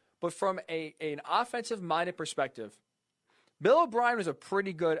 but from an offensive-minded perspective, Bill O'Brien was a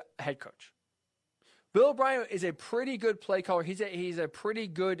pretty good head coach. Bill O'Brien is a pretty good play caller. He's a pretty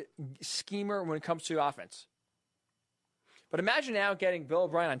good schemer when it comes to offense. But imagine now getting Bill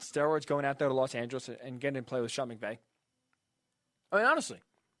O'Brien on steroids going out there to Los Angeles and getting to play with Sean McVay. I mean, honestly.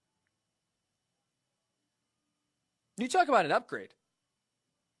 You talk about an upgrade.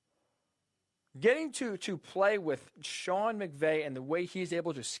 Getting to play with Sean McVay and the way he's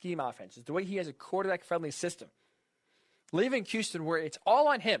able to scheme offenses, the way he has a quarterback-friendly system. Leaving Houston where it's all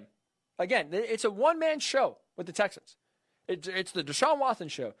on him. Again, it's a one-man show with the Texans. It's the Deshaun Watson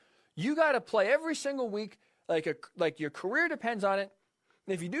show. You got to play every single week like your career depends on it.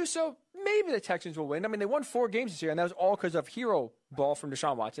 And if you do so, maybe the Texans will win. I mean, they won 4 games this year, and that was all because of hero ball from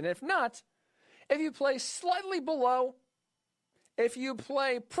Deshaun Watson. And if not, if you play slightly below, if you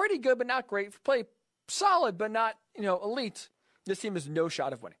play pretty good but not great, if you play solid but not, elite, this team has no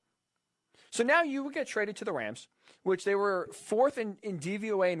shot of winning. So now you would get traded to the Rams, which they were 4th in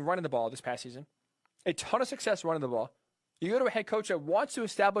DVOA in running the ball this past season. A ton of success running the ball. You go to a head coach that wants to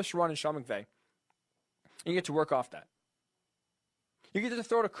establish a run in Sean McVay, and you get to work off that. You get to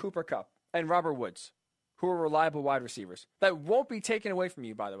throw to Cooper Kupp and Robert Woods, who are reliable wide receivers. That won't be taken away from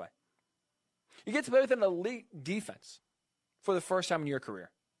you, by the way. You get to play with an elite defense for the first time in your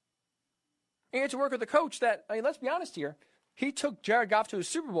career. And you get to work with a coach that, I mean, let's be honest here, he took Jared Goff to a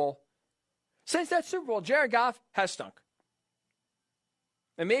Super Bowl. Since that Super Bowl, Jared Goff has stunk.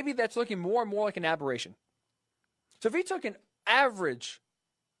 And maybe that's looking more and more like an aberration. So if he took an average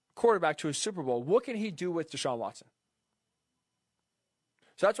quarterback to a Super Bowl, what can he do with Deshaun Watson?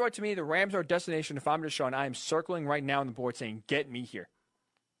 So that's why, to me, the Rams are a destination. If I'm Deshaun, I am circling right now on the board saying, get me here.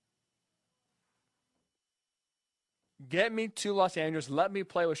 Get me to Los Angeles. Let me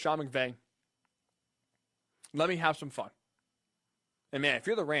play with Sean McVay. Let me have some fun. And, man, if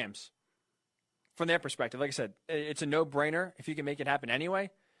you're the Rams, from their perspective, like I said, it's a no-brainer if you can make it happen anyway.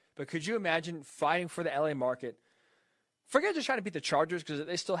 But could you imagine fighting for the LA market? Forget just trying to beat the Chargers because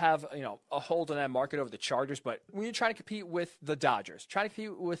they still have, a hold on that market over the Chargers. But when you're trying to compete with the Dodgers, trying to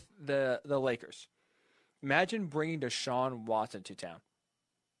compete with the Lakers, imagine bringing Deshaun Watson to town.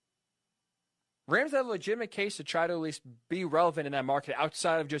 Rams have a legitimate case to try to at least be relevant in that market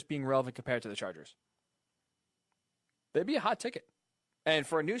outside of just being relevant compared to the Chargers. They'd be a hot ticket. And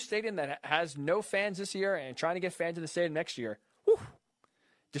for a new stadium that has no fans this year and trying to get fans in the stadium next year,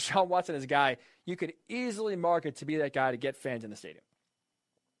 Deshaun Watson is a guy you could easily market to be that guy to get fans in the stadium.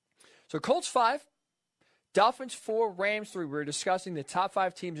 So Colts 5, Dolphins 4, Rams 3. We're discussing the top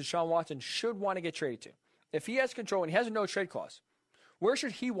 5 teams Deshaun Watson should want to get traded to. If he has control and he has a no-trade clause, where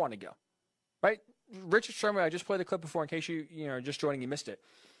should he want to go? Right? Richard Sherman, I just played the clip before in case you just joining, you missed it.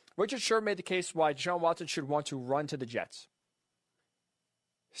 Richard Sherman made the case why Deshaun Watson should want to run to the Jets.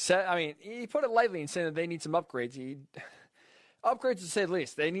 He put it lightly in saying that they need some upgrades. Upgrades to say the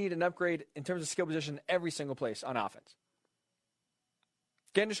least. They need an upgrade in terms of skill position every single place on offense.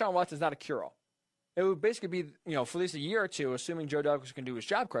 Getting Deshaun Watson is not a cure-all. It would basically be, for at least a year or two, assuming Joe Douglas can do his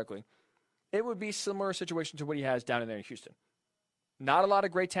job correctly, it would be a similar situation to what he has down in there in Houston. Not a lot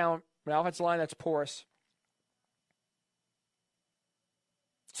of great talent, an offensive line that's porous.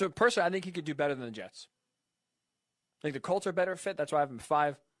 So personally, I think he could do better than the Jets. I think the Colts are a better fit. That's why I have them at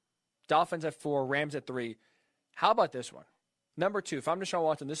 5. Dolphins at 4. Rams at 3. How about this one? Number 2, if I'm Deshaun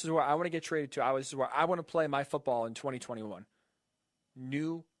Watson, this is where I want to get traded to. This is where I want to play my football in 2021.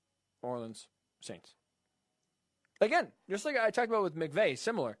 New Orleans Saints. Again, just like I talked about with McVay,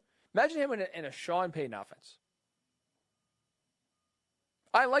 similar. Imagine him in a Sean Payton offense.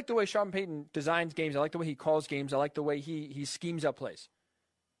 I like the way Sean Payton designs games. I like the way he calls games. I like the way he schemes up plays.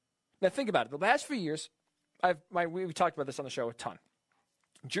 Now think about it. The last few years, we talked about this on the show a ton.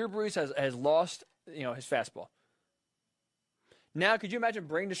 Drew Brees has lost his fastball. Now, could you imagine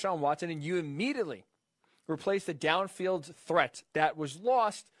bringing Deshaun Watson and you immediately replace the downfield threat that was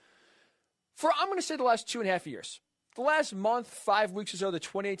lost for, I'm going to say, the last 2.5 years. The last month, 5 weeks or so, the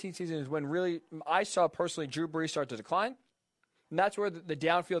 2018 season is when really I saw personally Drew Brees start to decline. And that's where the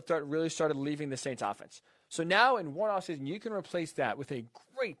downfield threat really started leaving the Saints offense. So now in one offseason, you can replace that with a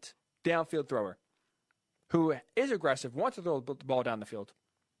great downfield thrower who is aggressive, wants to throw the ball down the field.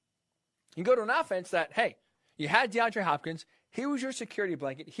 You go to an offense that, hey, you had DeAndre Hopkins. He was your security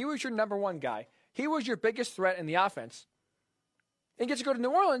blanket. He was your number one guy. He was your biggest threat in the offense. And you get to go to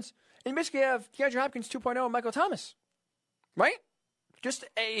New Orleans, and you basically have DeAndre Hopkins 2.0 and Michael Thomas. Right? Just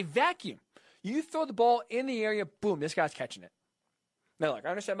a vacuum. You throw the ball in the area, boom, this guy's catching it. Now, look, I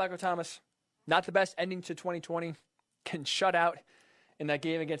understand Michael Thomas, not the best ending to 2020, can shut out in that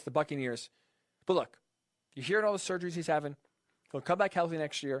game against the Buccaneers. But look, you hear all the surgeries he's having. He'll come back healthy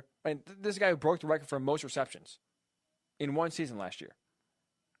next year. This is a guy who broke the record for most receptions in one season last year.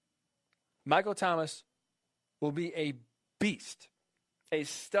 Michael Thomas will be a beast, a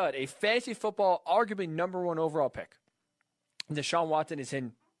stud, a fantasy football, arguably number 1 overall pick. And Deshaun Watson is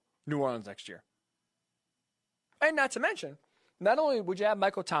in New Orleans next year. And not to mention, not only would you have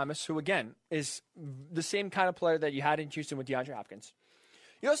Michael Thomas, who, again, is the same kind of player that you had in Houston with DeAndre Hopkins,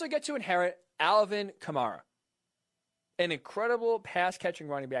 you also get to inherit Alvin Kamara, an incredible pass-catching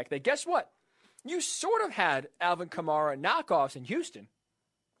running back that, guess what? You sort of had Alvin Kamara knockoffs in Houston.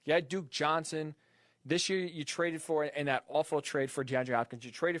 You had Duke Johnson. This year you traded for, in that awful trade for DeAndre Hopkins, you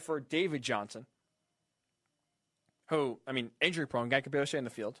traded for David Johnson, who, injury-prone, guy could barely stay in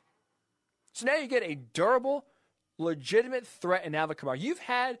the field. So now you get a durable, legitimate threat in Alvin Kamara. You've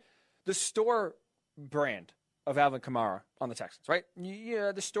had the store brand of Alvin Kamara on the Texans, right?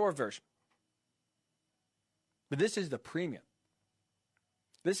 Yeah, the store version. But this is the premium.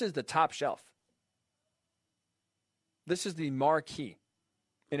 This is the top shelf. This is the marquee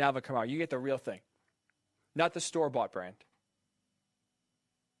in Alvin Kamara. You get the real thing, not the store-bought brand.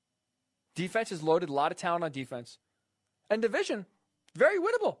 Defense is loaded, a lot of talent on defense. And division, very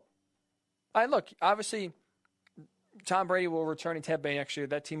winnable. Look, obviously, Tom Brady will return in Tampa Bay next year.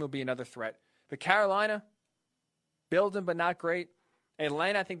 That team will be another threat. But Carolina, building but not great.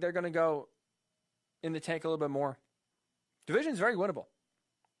 Atlanta, I think they're going to go in the tank a little bit more, division is very winnable.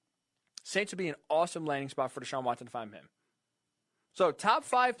 Saints would be an awesome landing spot for Deshaun Watson to find him. So top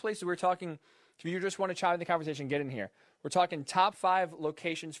 5 places we're talking, if you just want to chime in the conversation, get in here. We're talking top 5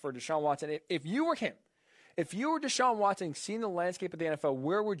 locations for Deshaun Watson. If you were him, if you were Deshaun Watson, seeing the landscape of the NFL,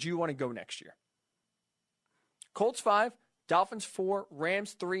 where would you want to go next year? Colts 5, Dolphins 4,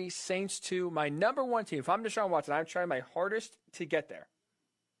 Rams 3, Saints 2. My number 1 team, if I'm Deshaun Watson, I'm trying my hardest to get there.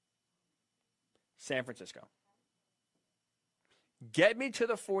 San Francisco. Get me to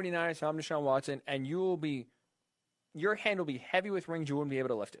the 49ers if I'm Deshaun Watson, and your hand will be heavy with rings. You wouldn't be able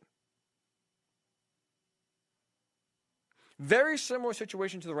to lift it. Very similar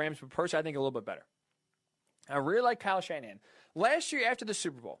situation to the Rams, but personally, I think a little bit better. I really like Kyle Shanahan. Last year after the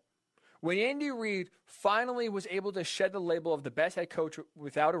Super Bowl, when Andy Reid finally was able to shed the label of the best head coach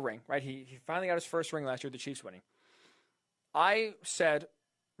without a ring, right? He finally got his first ring last year with the Chiefs winning. I said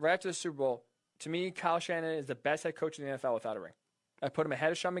right after the Super Bowl, to me, Kyle Shanahan is the best head coach in the NFL without a ring. I put him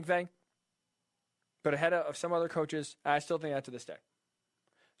ahead of Sean McVay, but ahead of some other coaches. I still think that to this day.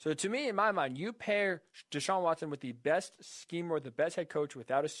 So to me, in my mind, you pair Deshaun Watson with the best schemer, the best head coach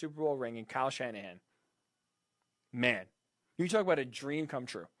without a Super Bowl ring, and Kyle Shanahan. Man, you talk about a dream come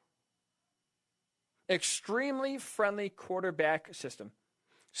true. Extremely friendly quarterback system.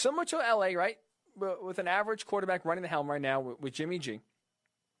 Similar to LA, right? With an average quarterback running the helm right now with Jimmy G.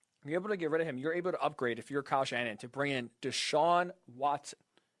 You're able to get rid of him. You're able to upgrade if you're Kyle Shanahan to bring in Deshaun Watson.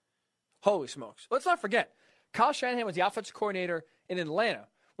 Holy smokes. Let's not forget, Kyle Shanahan was the offensive coordinator in Atlanta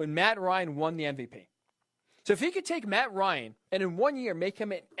when Matt Ryan won the MVP. So if he could take Matt Ryan and in 1 year make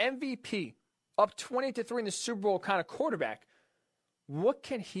him an MVP, up 20-3 in the Super Bowl kind of quarterback, what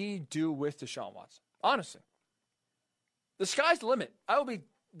can he do with Deshaun Watson? Honestly. The sky's the limit.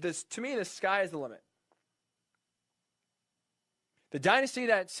 To me, the sky is the limit. The dynasty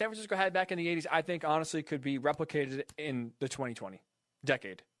that San Francisco had back in the 80s, I think, honestly, could be replicated in the 2020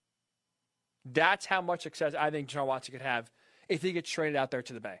 decade. That's how much success I think Deshaun Watson could have if he gets traded out there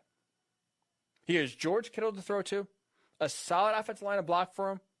to the Bay. He has George Kittle to throw to, a solid offensive line to block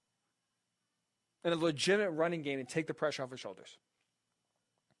for him, and a legitimate running game to take the pressure off his shoulders.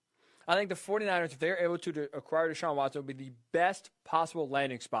 I think the 49ers, if they're able to acquire Deshaun Watson, would be the best possible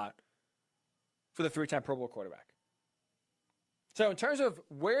landing spot for the 3-time Pro Bowl quarterback. So in terms of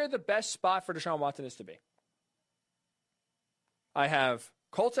where the best spot for Deshaun Watson is to be, I have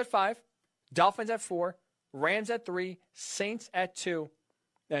Colts at 5, Dolphins at 4, Rams at 3, Saints at 2,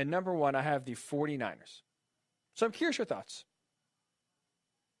 and number 1, I have the 49ers. So I'm curious your thoughts.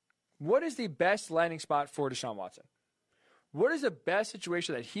 What is the best landing spot for Deshaun Watson? What is the best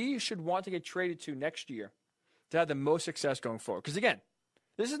situation that he should want to get traded to next year to have the most success going forward? Because again,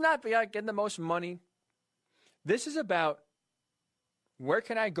 this is not about getting the most money. This is about where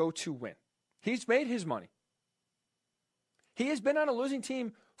can I go to win? He's made his money. He has been on a losing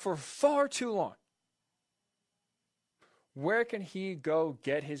team for far too long. Where can he go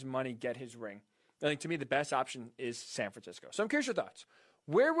get his money, get his ring? I think to me the best option is San Francisco. So I'm curious your thoughts.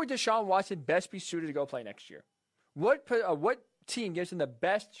 Where would Deshaun Watson best be suited to go play next year? What team gives him the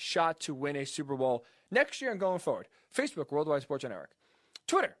best shot to win a Super Bowl next year and going forward? Facebook, Worldwide Sports Network.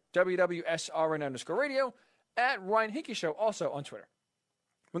 Twitter, WWSRN_radio, at Ryan Hickey Show, also on Twitter.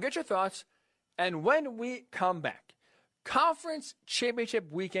 We'll get your thoughts. And when we come back, Conference Championship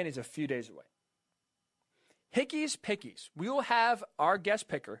weekend is a few days away. Hickey's Pickies. We will have our guest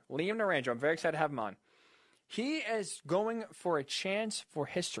picker, Liam Naranjo. I'm very excited to have him on. He is going for a chance for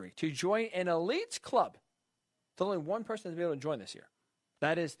history to join an elite club. There's only one person that's been able to join this year.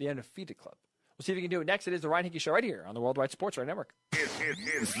 That is the Undefeated Club. We'll see if he can do it next. It is the Ryan Hickey Show right here on the Worldwide Sports Radio Network.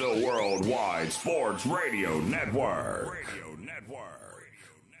 It's the Worldwide Sports Radio Network.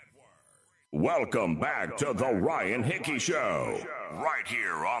 Welcome back to the Ryan Hickey Show, right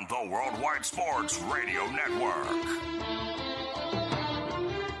here on the Worldwide Sports Radio Network.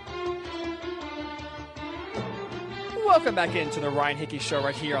 Welcome back into the Ryan Hickey Show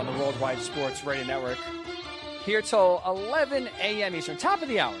right here on the Worldwide Sports Radio Network. Here till 11 a.m. Eastern, top of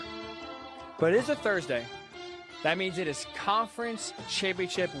the hour. But it is a Thursday. That means it is Conference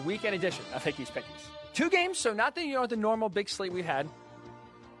Championship Weekend edition of Hickey's Pickies. 2 games, so not the normal big slate we've had.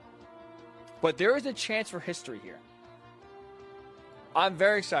 But there is a chance for history here. I'm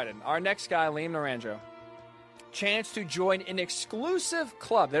very excited. Our next guy, Liam Naranjo, chance to join an exclusive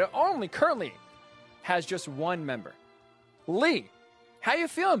club that only currently has just one member. Lee, how you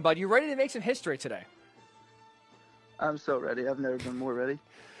feeling, bud? You ready to make some history today? I'm so ready. I've never been more ready.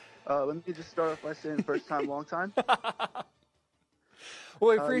 Let me just start off by saying first time, long time.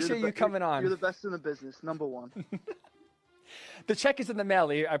 Well, we appreciate you coming on. You're the best in the business, number one. The check is in the mail,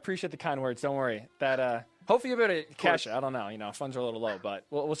 Lee. I appreciate the kind words. Don't worry. That hopefully you'll be able to cash it. I don't know. Funds are a little low, but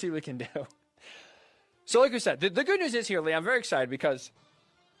we'll see what we can do. So like we said, the good news is here, Lee, I'm very excited because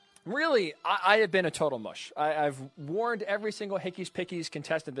really I have been a total mush. I've warned every single Hickey's Pickies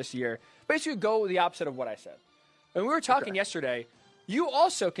contestant this year. Basically go the opposite of what I said. And we were talking yesterday, you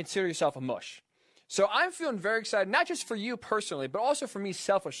also consider yourself a mush. So I'm feeling very excited, not just for you personally, but also for me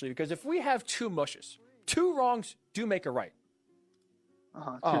selfishly, because if we have two mushes, two wrongs do make a right.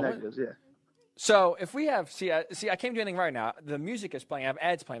 Two negatives, yeah. So if we have, I can't do anything right now. The music is playing. I have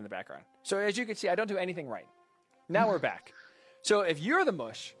ads playing in the background. So as you can see, I don't do anything right. Now we're back. So if you're the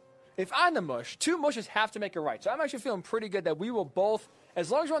mush, if I'm the mush, two mushes have to make it right. So I'm actually feeling pretty good that we will both,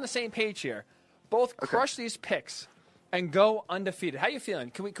 as long as we're on the same page here, both crush these picks and go undefeated. How you feeling?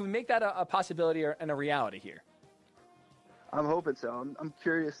 Can we make that a possibility and a reality here? I'm hoping so. I'm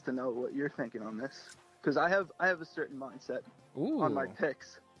curious to know what you're thinking on this, because I have a certain mindset on my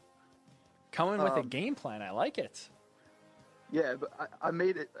picks. Coming with a game plan. I like it. Yeah, but I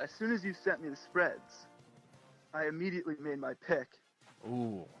made it as soon as you sent me the spreads. I immediately made my pick.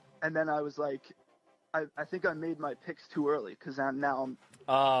 Ooh. And then I was like, I think I made my picks too early, because I'm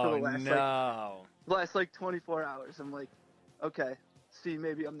Oh, the last 24 hours, I'm like, okay, see,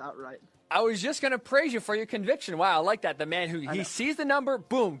 maybe I'm not right. I was just going to praise you for your conviction. Wow, I like that. The man who he sees the number,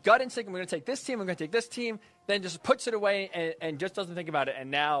 boom, gut instinct, I'm going to take this team, I'm going to take this team, then just puts it away and just doesn't think about it.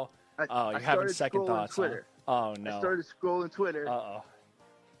 And now, you're having second thoughts. Twitter. Huh? Oh, no. I started scrolling Twitter. Uh-oh.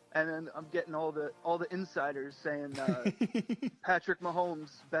 And then I'm getting all the insiders saying Patrick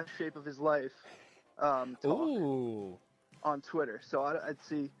Mahomes, best shape of his life, talk on Twitter. So I'd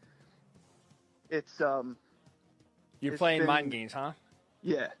see it's You're playing mind games, huh?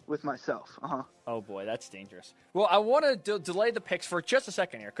 Yeah, with myself. Oh boy, that's dangerous. Well, I want to delay the picks for just a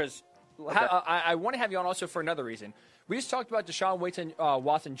second here because I want to have you on also for another reason. We just talked about Deshaun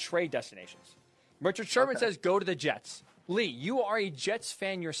Watson trade destinations. Richard Sherman says go to the Jets. Lee, you are a Jets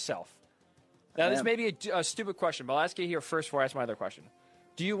fan yourself. Now, this may be a stupid question, but I'll ask you here first before I ask my other question.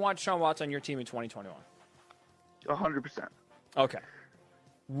 Do you want Deshaun Watson on your team in 2021? 100%. Okay.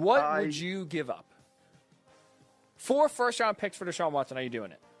 What would you give up? 4 first-round picks for Deshaun Watson. Are you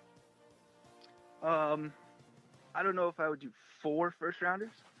doing it? I don't know if I would do 4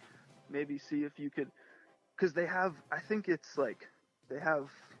 first-rounders. Maybe see if you could, because they have. I think it's like they have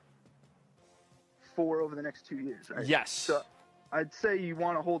 4 over the next 2 years, right? Yes. So I'd say you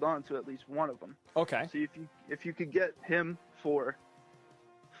want to hold on to at least one of them. Okay. See if you could get him for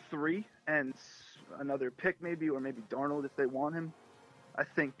 3 and another pick maybe, or maybe Darnold if they want him. I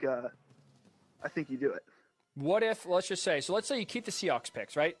think you do it. What if, let's say you keep the Seahawks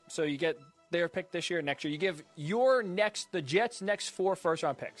picks, right? So you get their pick this year, next year. You give the Jets' next 4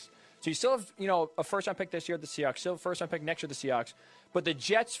 first-round picks. So you still have, a first-round pick this year at the Seahawks, still a first-round pick next year at the Seahawks. But the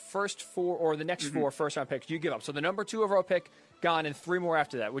Jets' first 4 or the next 4 first-round picks, you give up. So the number 2 overall pick gone and 3 more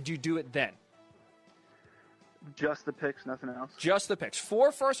after that. Would you do it then? Just the picks, nothing else? Just the picks.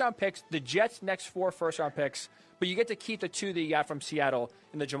 4 first-round picks, the Jets' next 4 first-round picks, but you get to keep the 2 that you got from Seattle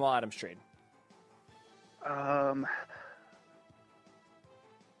in the Jamal Adams trade.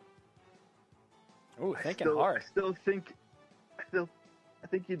 Thinking hard. I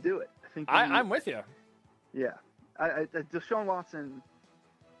think you do it. I'm with you. Yeah. Deshaun Watson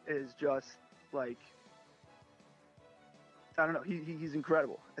is just like, I don't know. He's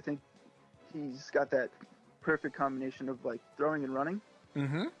incredible. I think he's got that perfect combination of like throwing and running.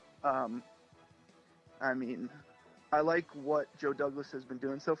 Mm-hmm. I mean, I like what Joe Douglas has been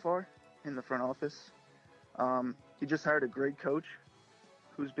doing so far in the front office. He just hired a great coach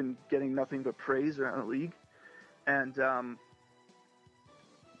who's been getting nothing but praise around the league. And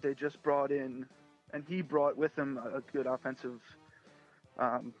they just brought in, and he brought with him a good offensive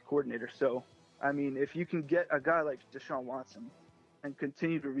coordinator. So, I mean, if you can get a guy like Deshaun Watson and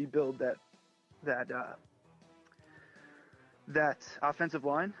continue to rebuild that offensive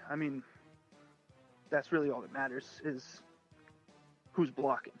line, I mean, that's really all that matters is who's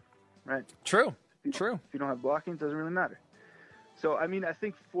blocking, right? True. If you don't have blocking, it doesn't really matter. So, I mean, I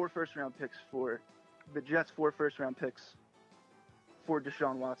think 4 first-round picks for the Jets, 4 first-round picks for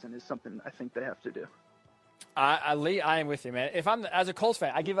Deshaun Watson is something I think they have to do. Lee, I am with you, man. If I'm as a Colts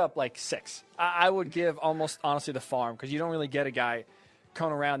fan, I give up like 6. I would give almost honestly the farm because you don't really get a guy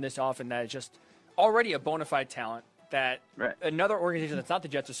coming around this often that is just already a bona fide talent that another organization that's not the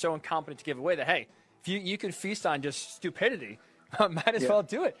Jets is so incompetent to give away that, hey, if you can feast on just stupidity, might as well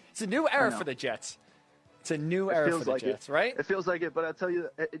do it. It's a new era for the Jets. It's a new era for the Jets, right? It feels like it, but I'll tell you,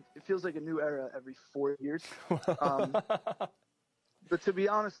 it feels like a new era every 4 years. But to be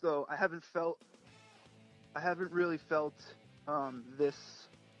honest, though, I haven't really felt this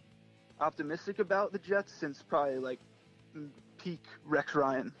optimistic about the Jets since probably like peak Rex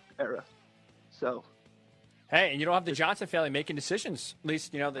Ryan era. So. Hey, and you don't have the Johnson family making decisions. At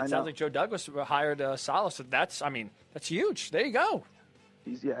least, it sounds like Joe Douglas hired Salah, so that's huge. There you go.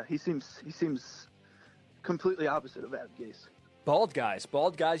 He seems completely opposite of Adam Gase. Bald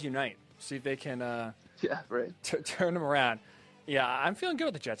guys unite. See if they can turn them around. Yeah, I'm feeling good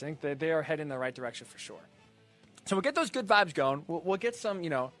with the Jets. I think they are heading in the right direction for sure. So we'll get those good vibes going. We'll get some,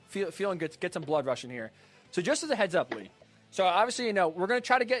 feeling good, get some blood rushing here. So just as a heads up, Lee. So obviously, we're going to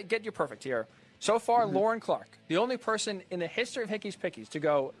try to get you perfect here. So far, Lauren Clark, the only person in the history of Hickey's Pickies to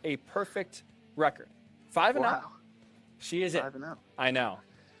go a perfect record. 5-0. Wow. She is it. 5-0. I know.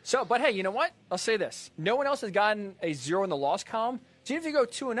 So, but hey, you know what? I'll say this. No one else has gotten a 0 in the loss column. So even if you go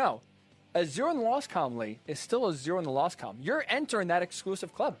 2-0, a 0 in the loss column, Lee, is still a 0 in the loss column. You're entering that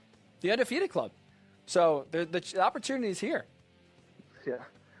exclusive club, the undefeated club. So the opportunity is here. Yeah.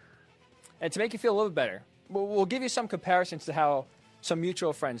 And to make you feel a little bit better, we'll give you some comparisons to how some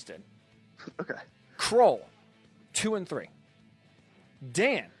mutual friends did. Okay. Kroll, 2-3.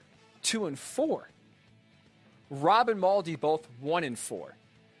 Dan, 2-4. Rob and Maldy both 1-4.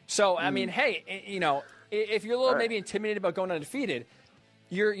 So I mean, hey, if you're a little maybe intimidated about going undefeated,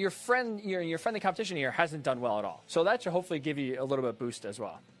 your friendly competition here hasn't done well at all. So that should hopefully give you a little bit of boost as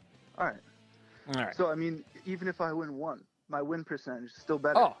well. All right. So I mean, even if I win one, my win percentage is still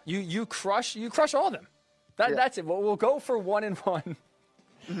better. Oh, you crush all of them. That's it. We'll go for 1-1.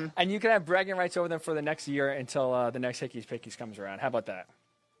 Mm-hmm. And you can have bragging rights over them for the next year until the next Hickey's Pickies comes around. How about that?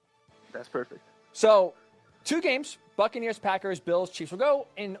 That's perfect. So, 2 games, Buccaneers, Packers, Bills, Chiefs. We'll go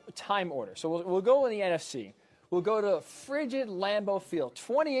in time order. So we'll go in the NFC. We'll go to frigid Lambeau Field.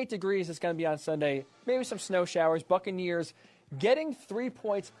 28 degrees is going to be on Sunday. Maybe some snow showers. Buccaneers getting 3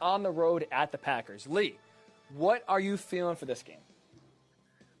 points on the road at the Packers. Lee, what are you feeling for this game?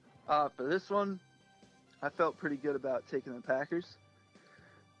 For this one, I felt pretty good about taking the Packers.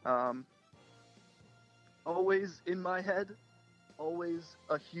 Always in my head, always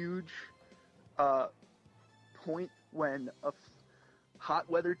a huge point when a hot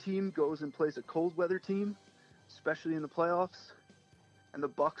weather team goes and plays a cold weather team, especially in the playoffs. And the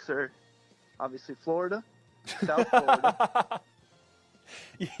Bucs are obviously Florida, South Florida.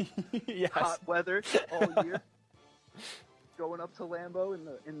 Yes. Hot weather all year. Going up to Lambeau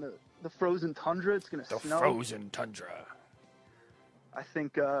in the frozen tundra, it's gonna snow. The frozen tundra. I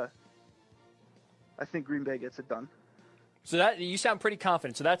think Green Bay gets it done. So that you sound pretty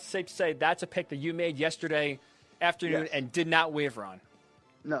confident. So that's safe to say that's a pick that you made yesterday afternoon and did not waver on.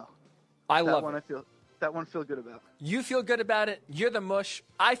 No. I love it. That one I feel good about. You feel good about it. You're the mush.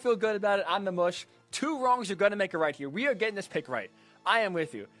 I feel good about it. I'm the mush. 2 wrongs are going to make it right here. We are getting this pick right. I am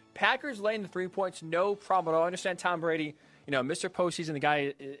with you. Packers laying the 3 points, no problem at all. I understand Tom Brady, Mr. Postseason, the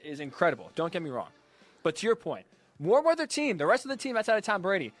guy is incredible. Don't get me wrong. But to your point, warm weather team, the rest of the team outside of Tom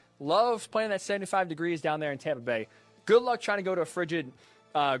Brady, loves playing at 75 degrees down there in Tampa Bay. Good luck trying to go to a frigid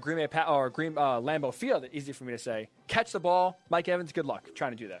Lambeau Field. Easy for me to say. Catch the ball. Mike Evans, good luck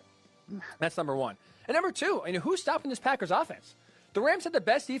trying to do that. That's number 1. And number 2, who's stopping this Packers offense? The Rams had the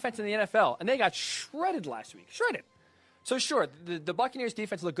best defense in the NFL, and they got shredded last week. Shredded. So, sure, the Buccaneers'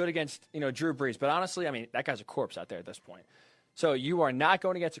 defense looked good against, Drew Brees. But honestly, that guy's a corpse out there at this point. So you are not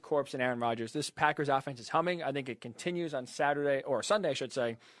going against a corpse in Aaron Rodgers. This Packers offense is humming. I think it continues on Saturday, or Sunday, I should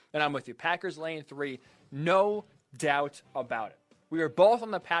say. And I'm with you. Packers laying 3. No doubt about it. We are both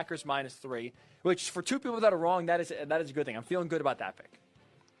on the Packers -3, which for 2 people that are wrong, that is a good thing. I'm feeling good about that pick.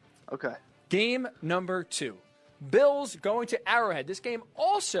 Okay. Game number 2. Bills going to Arrowhead. This game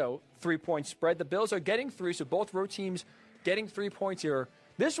also 3-point spread. The Bills are getting 3, so both road teams getting 3 points here.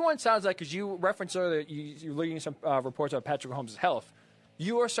 This one sounds like, as you referenced earlier, you're looking at some reports about Patrick Mahomes' health.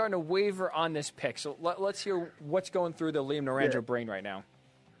 You are starting to waver on this pick. So let's hear what's going through the Liam Narangio brain right now.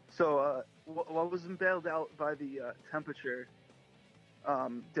 So what was bailed out by the temperature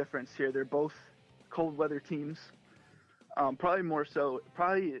difference here? They're both cold weather teams. Probably more so.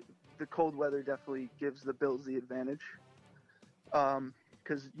 Probably the cold weather definitely gives the Bills the advantage.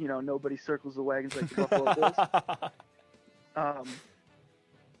 Because, nobody circles the wagons like the Buffalo Bills.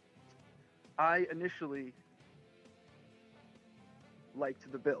 I initially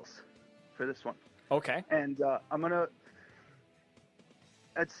liked the Bills for this one. Okay. And I'm going to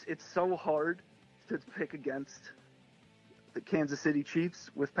 – it's so hard to pick against the Kansas City Chiefs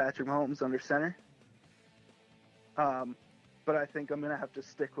with Patrick Mahomes under center. But I think I'm going to have to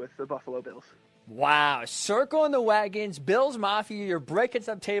stick with the Buffalo Bills. Wow. Circling the wagons, Bills Mafia, you're breaking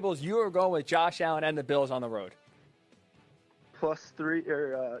some tables. You are going with Josh Allen and the Bills on the road. +3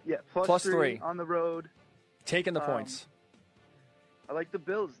 or plus 3 on the road. Taking the points. I like the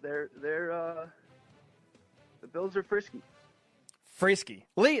Bills. The Bills are frisky. Frisky.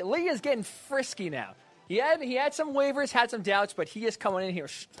 Lee is getting frisky now. He had some waivers, had some doubts, but he is coming in here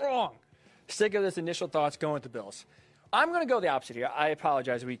strong. Sick of his initial thoughts going with the Bills. I'm going to go the opposite here. I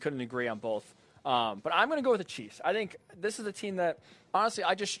apologize. We couldn't agree on both. But I'm going to go with the Chiefs. I think this is a team that, honestly,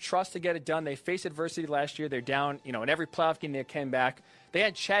 I just trust to get it done. They faced adversity last year. They're down, in every playoff game they came back. They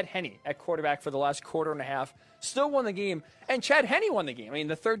had Chad Henne at quarterback for the last quarter and a half. Still won the game. And Chad Henne won the game. I mean,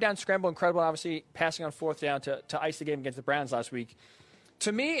 the third down scramble, incredible, obviously, passing on fourth down to ice the game against the Browns last week.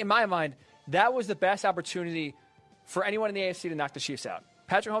 To me, in my mind, that was the best opportunity for anyone in the AFC to knock the Chiefs out.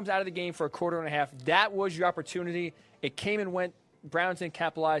 Patrick Mahomes out of the game for a quarter and a half. That was your opportunity. It came and went. Browns didn't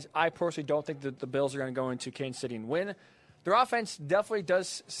capitalize. I personally don't think that the Bills are going to go into Kansas City and win. Their offense definitely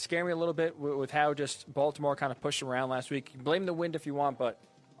does scare me a little bit with how just Baltimore kind of pushed around last week. You can blame the wind if you want, but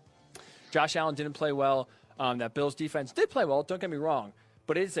Josh Allen didn't play well. That Bills defense did play well, don't get me wrong,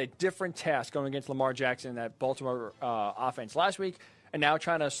 but it is a different task going against Lamar Jackson and that Baltimore offense last week, and now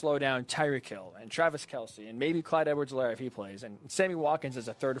trying to slow down Tyreek Hill and Travis Kelce and maybe Clyde Edwards-Helaire if he plays, and Sammy Watkins as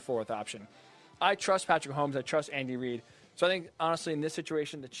a third or fourth option. I trust Patrick Mahomes. I trust Andy Reid. So I think, honestly, in this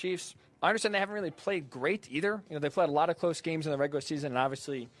situation, the Chiefs, I understand they haven't really played great either. They played a lot of close games in the regular season and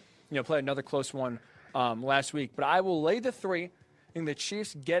obviously, played another close one last week. But I will lay the 3. I think the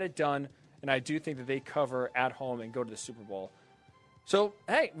Chiefs get it done, and I do think that they cover at home and go to the Super Bowl. So,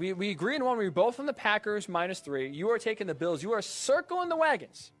 hey, we agree on one. We're both on the Packers -3. You are taking the Bills. You are circling the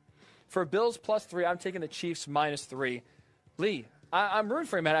wagons. For Bills +3, I'm taking the Chiefs -3. Lee, I'm rooting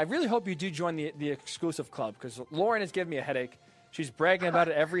for you, man. I really hope you do join the exclusive club because Lauren has given me a headache. She's bragging about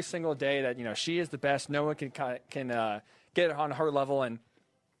it every single day that, she is the best. No one can get it on her level. And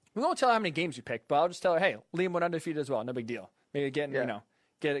we won't tell her how many games you picked, but I'll just tell her, hey, Liam went undefeated as well. No big deal. Maybe get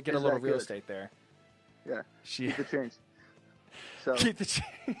a little real estate there. Yeah. Keep the change. So. Keep the change.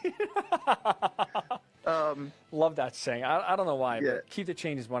 Love that saying. I don't know why, but keep the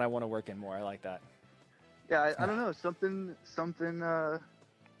change is one I want to work in more. I like that. Yeah, I don't know. Something.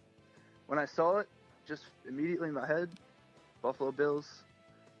 When I saw it, just immediately in my head, Buffalo Bills,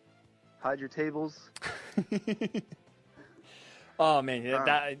 hide your tables. Oh man,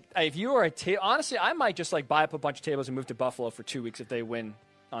 if you were honestly, I might just buy up a bunch of tables and move to Buffalo for 2 weeks if they win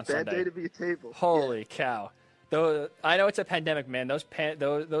on Sunday. Bad day to be a table. Holy cow! Though I know it's a pandemic, man.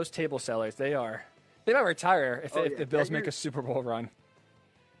 Those table sellers, they might retire if the Bills make a Super Bowl run.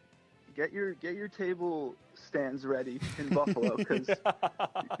 Get your table stands ready in Buffalo because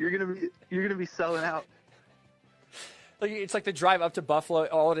you're gonna be selling out. It's like the drive up to Buffalo.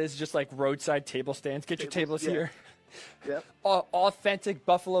 All it is just roadside table stands. Get your tables here. Yep. Authentic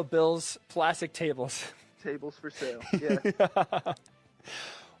Buffalo Bills plastic tables. Tables for sale. Yeah.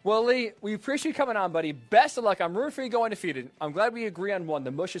 Well, Lee, we appreciate you coming on, buddy. Best of luck. I'm rooting for you going undefeated. I'm glad we agree on one.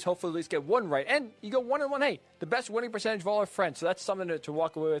 The Mushes hopefully at least get one right. And you go 1-1. Hey, the best winning percentage of all our friends. So that's something to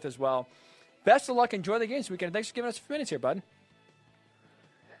walk away with as well. Best of luck. Enjoy the games this weekend. Thanks for giving us a few minutes here, bud.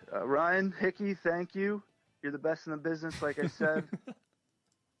 Ryan, Hickey, thank you. You're the best in the business, like I said.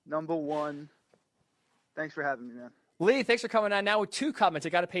 Number one. Thanks for having me, man. Lee, thanks for coming on. Now with 2 comments, I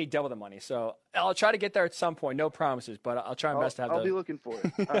got to pay double the money. So I'll try to get there at some point. No promises, but I'll try my best to have I'll be looking for it.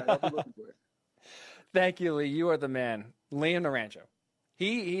 All right, I'll be looking for it. Thank you, Lee. You are the man. Liam Naranjo.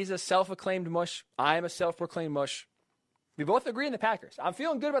 He's a self-acclaimed mush. I am a self-proclaimed mush. We both agree on the Packers. I'm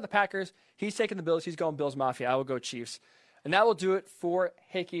feeling good about the Packers. He's taking the Bills. He's going Bills Mafia. I will go Chiefs. And that will do it for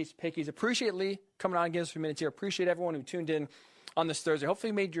Hickey's Pickies. Appreciate Lee coming on and giving us a few minutes here. Appreciate everyone who tuned in on this Thursday. Hopefully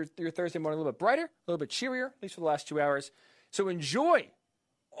you made your Thursday morning a little bit brighter, a little bit cheerier, at least for the last 2 hours. So enjoy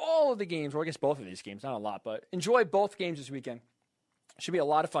all of the games, or I guess both of these games, not a lot, but enjoy both games this weekend. Should be a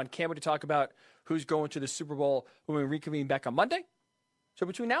lot of fun. Can't wait to talk about who's going to the Super Bowl when we reconvene back on Monday. So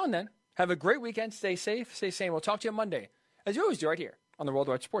between now and then, have a great weekend. Stay safe, stay sane. We'll talk to you on Monday, as you always do right here on the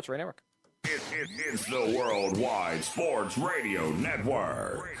Worldwide Sports Radio Network. It's the Worldwide Sports Radio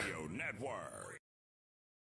Network.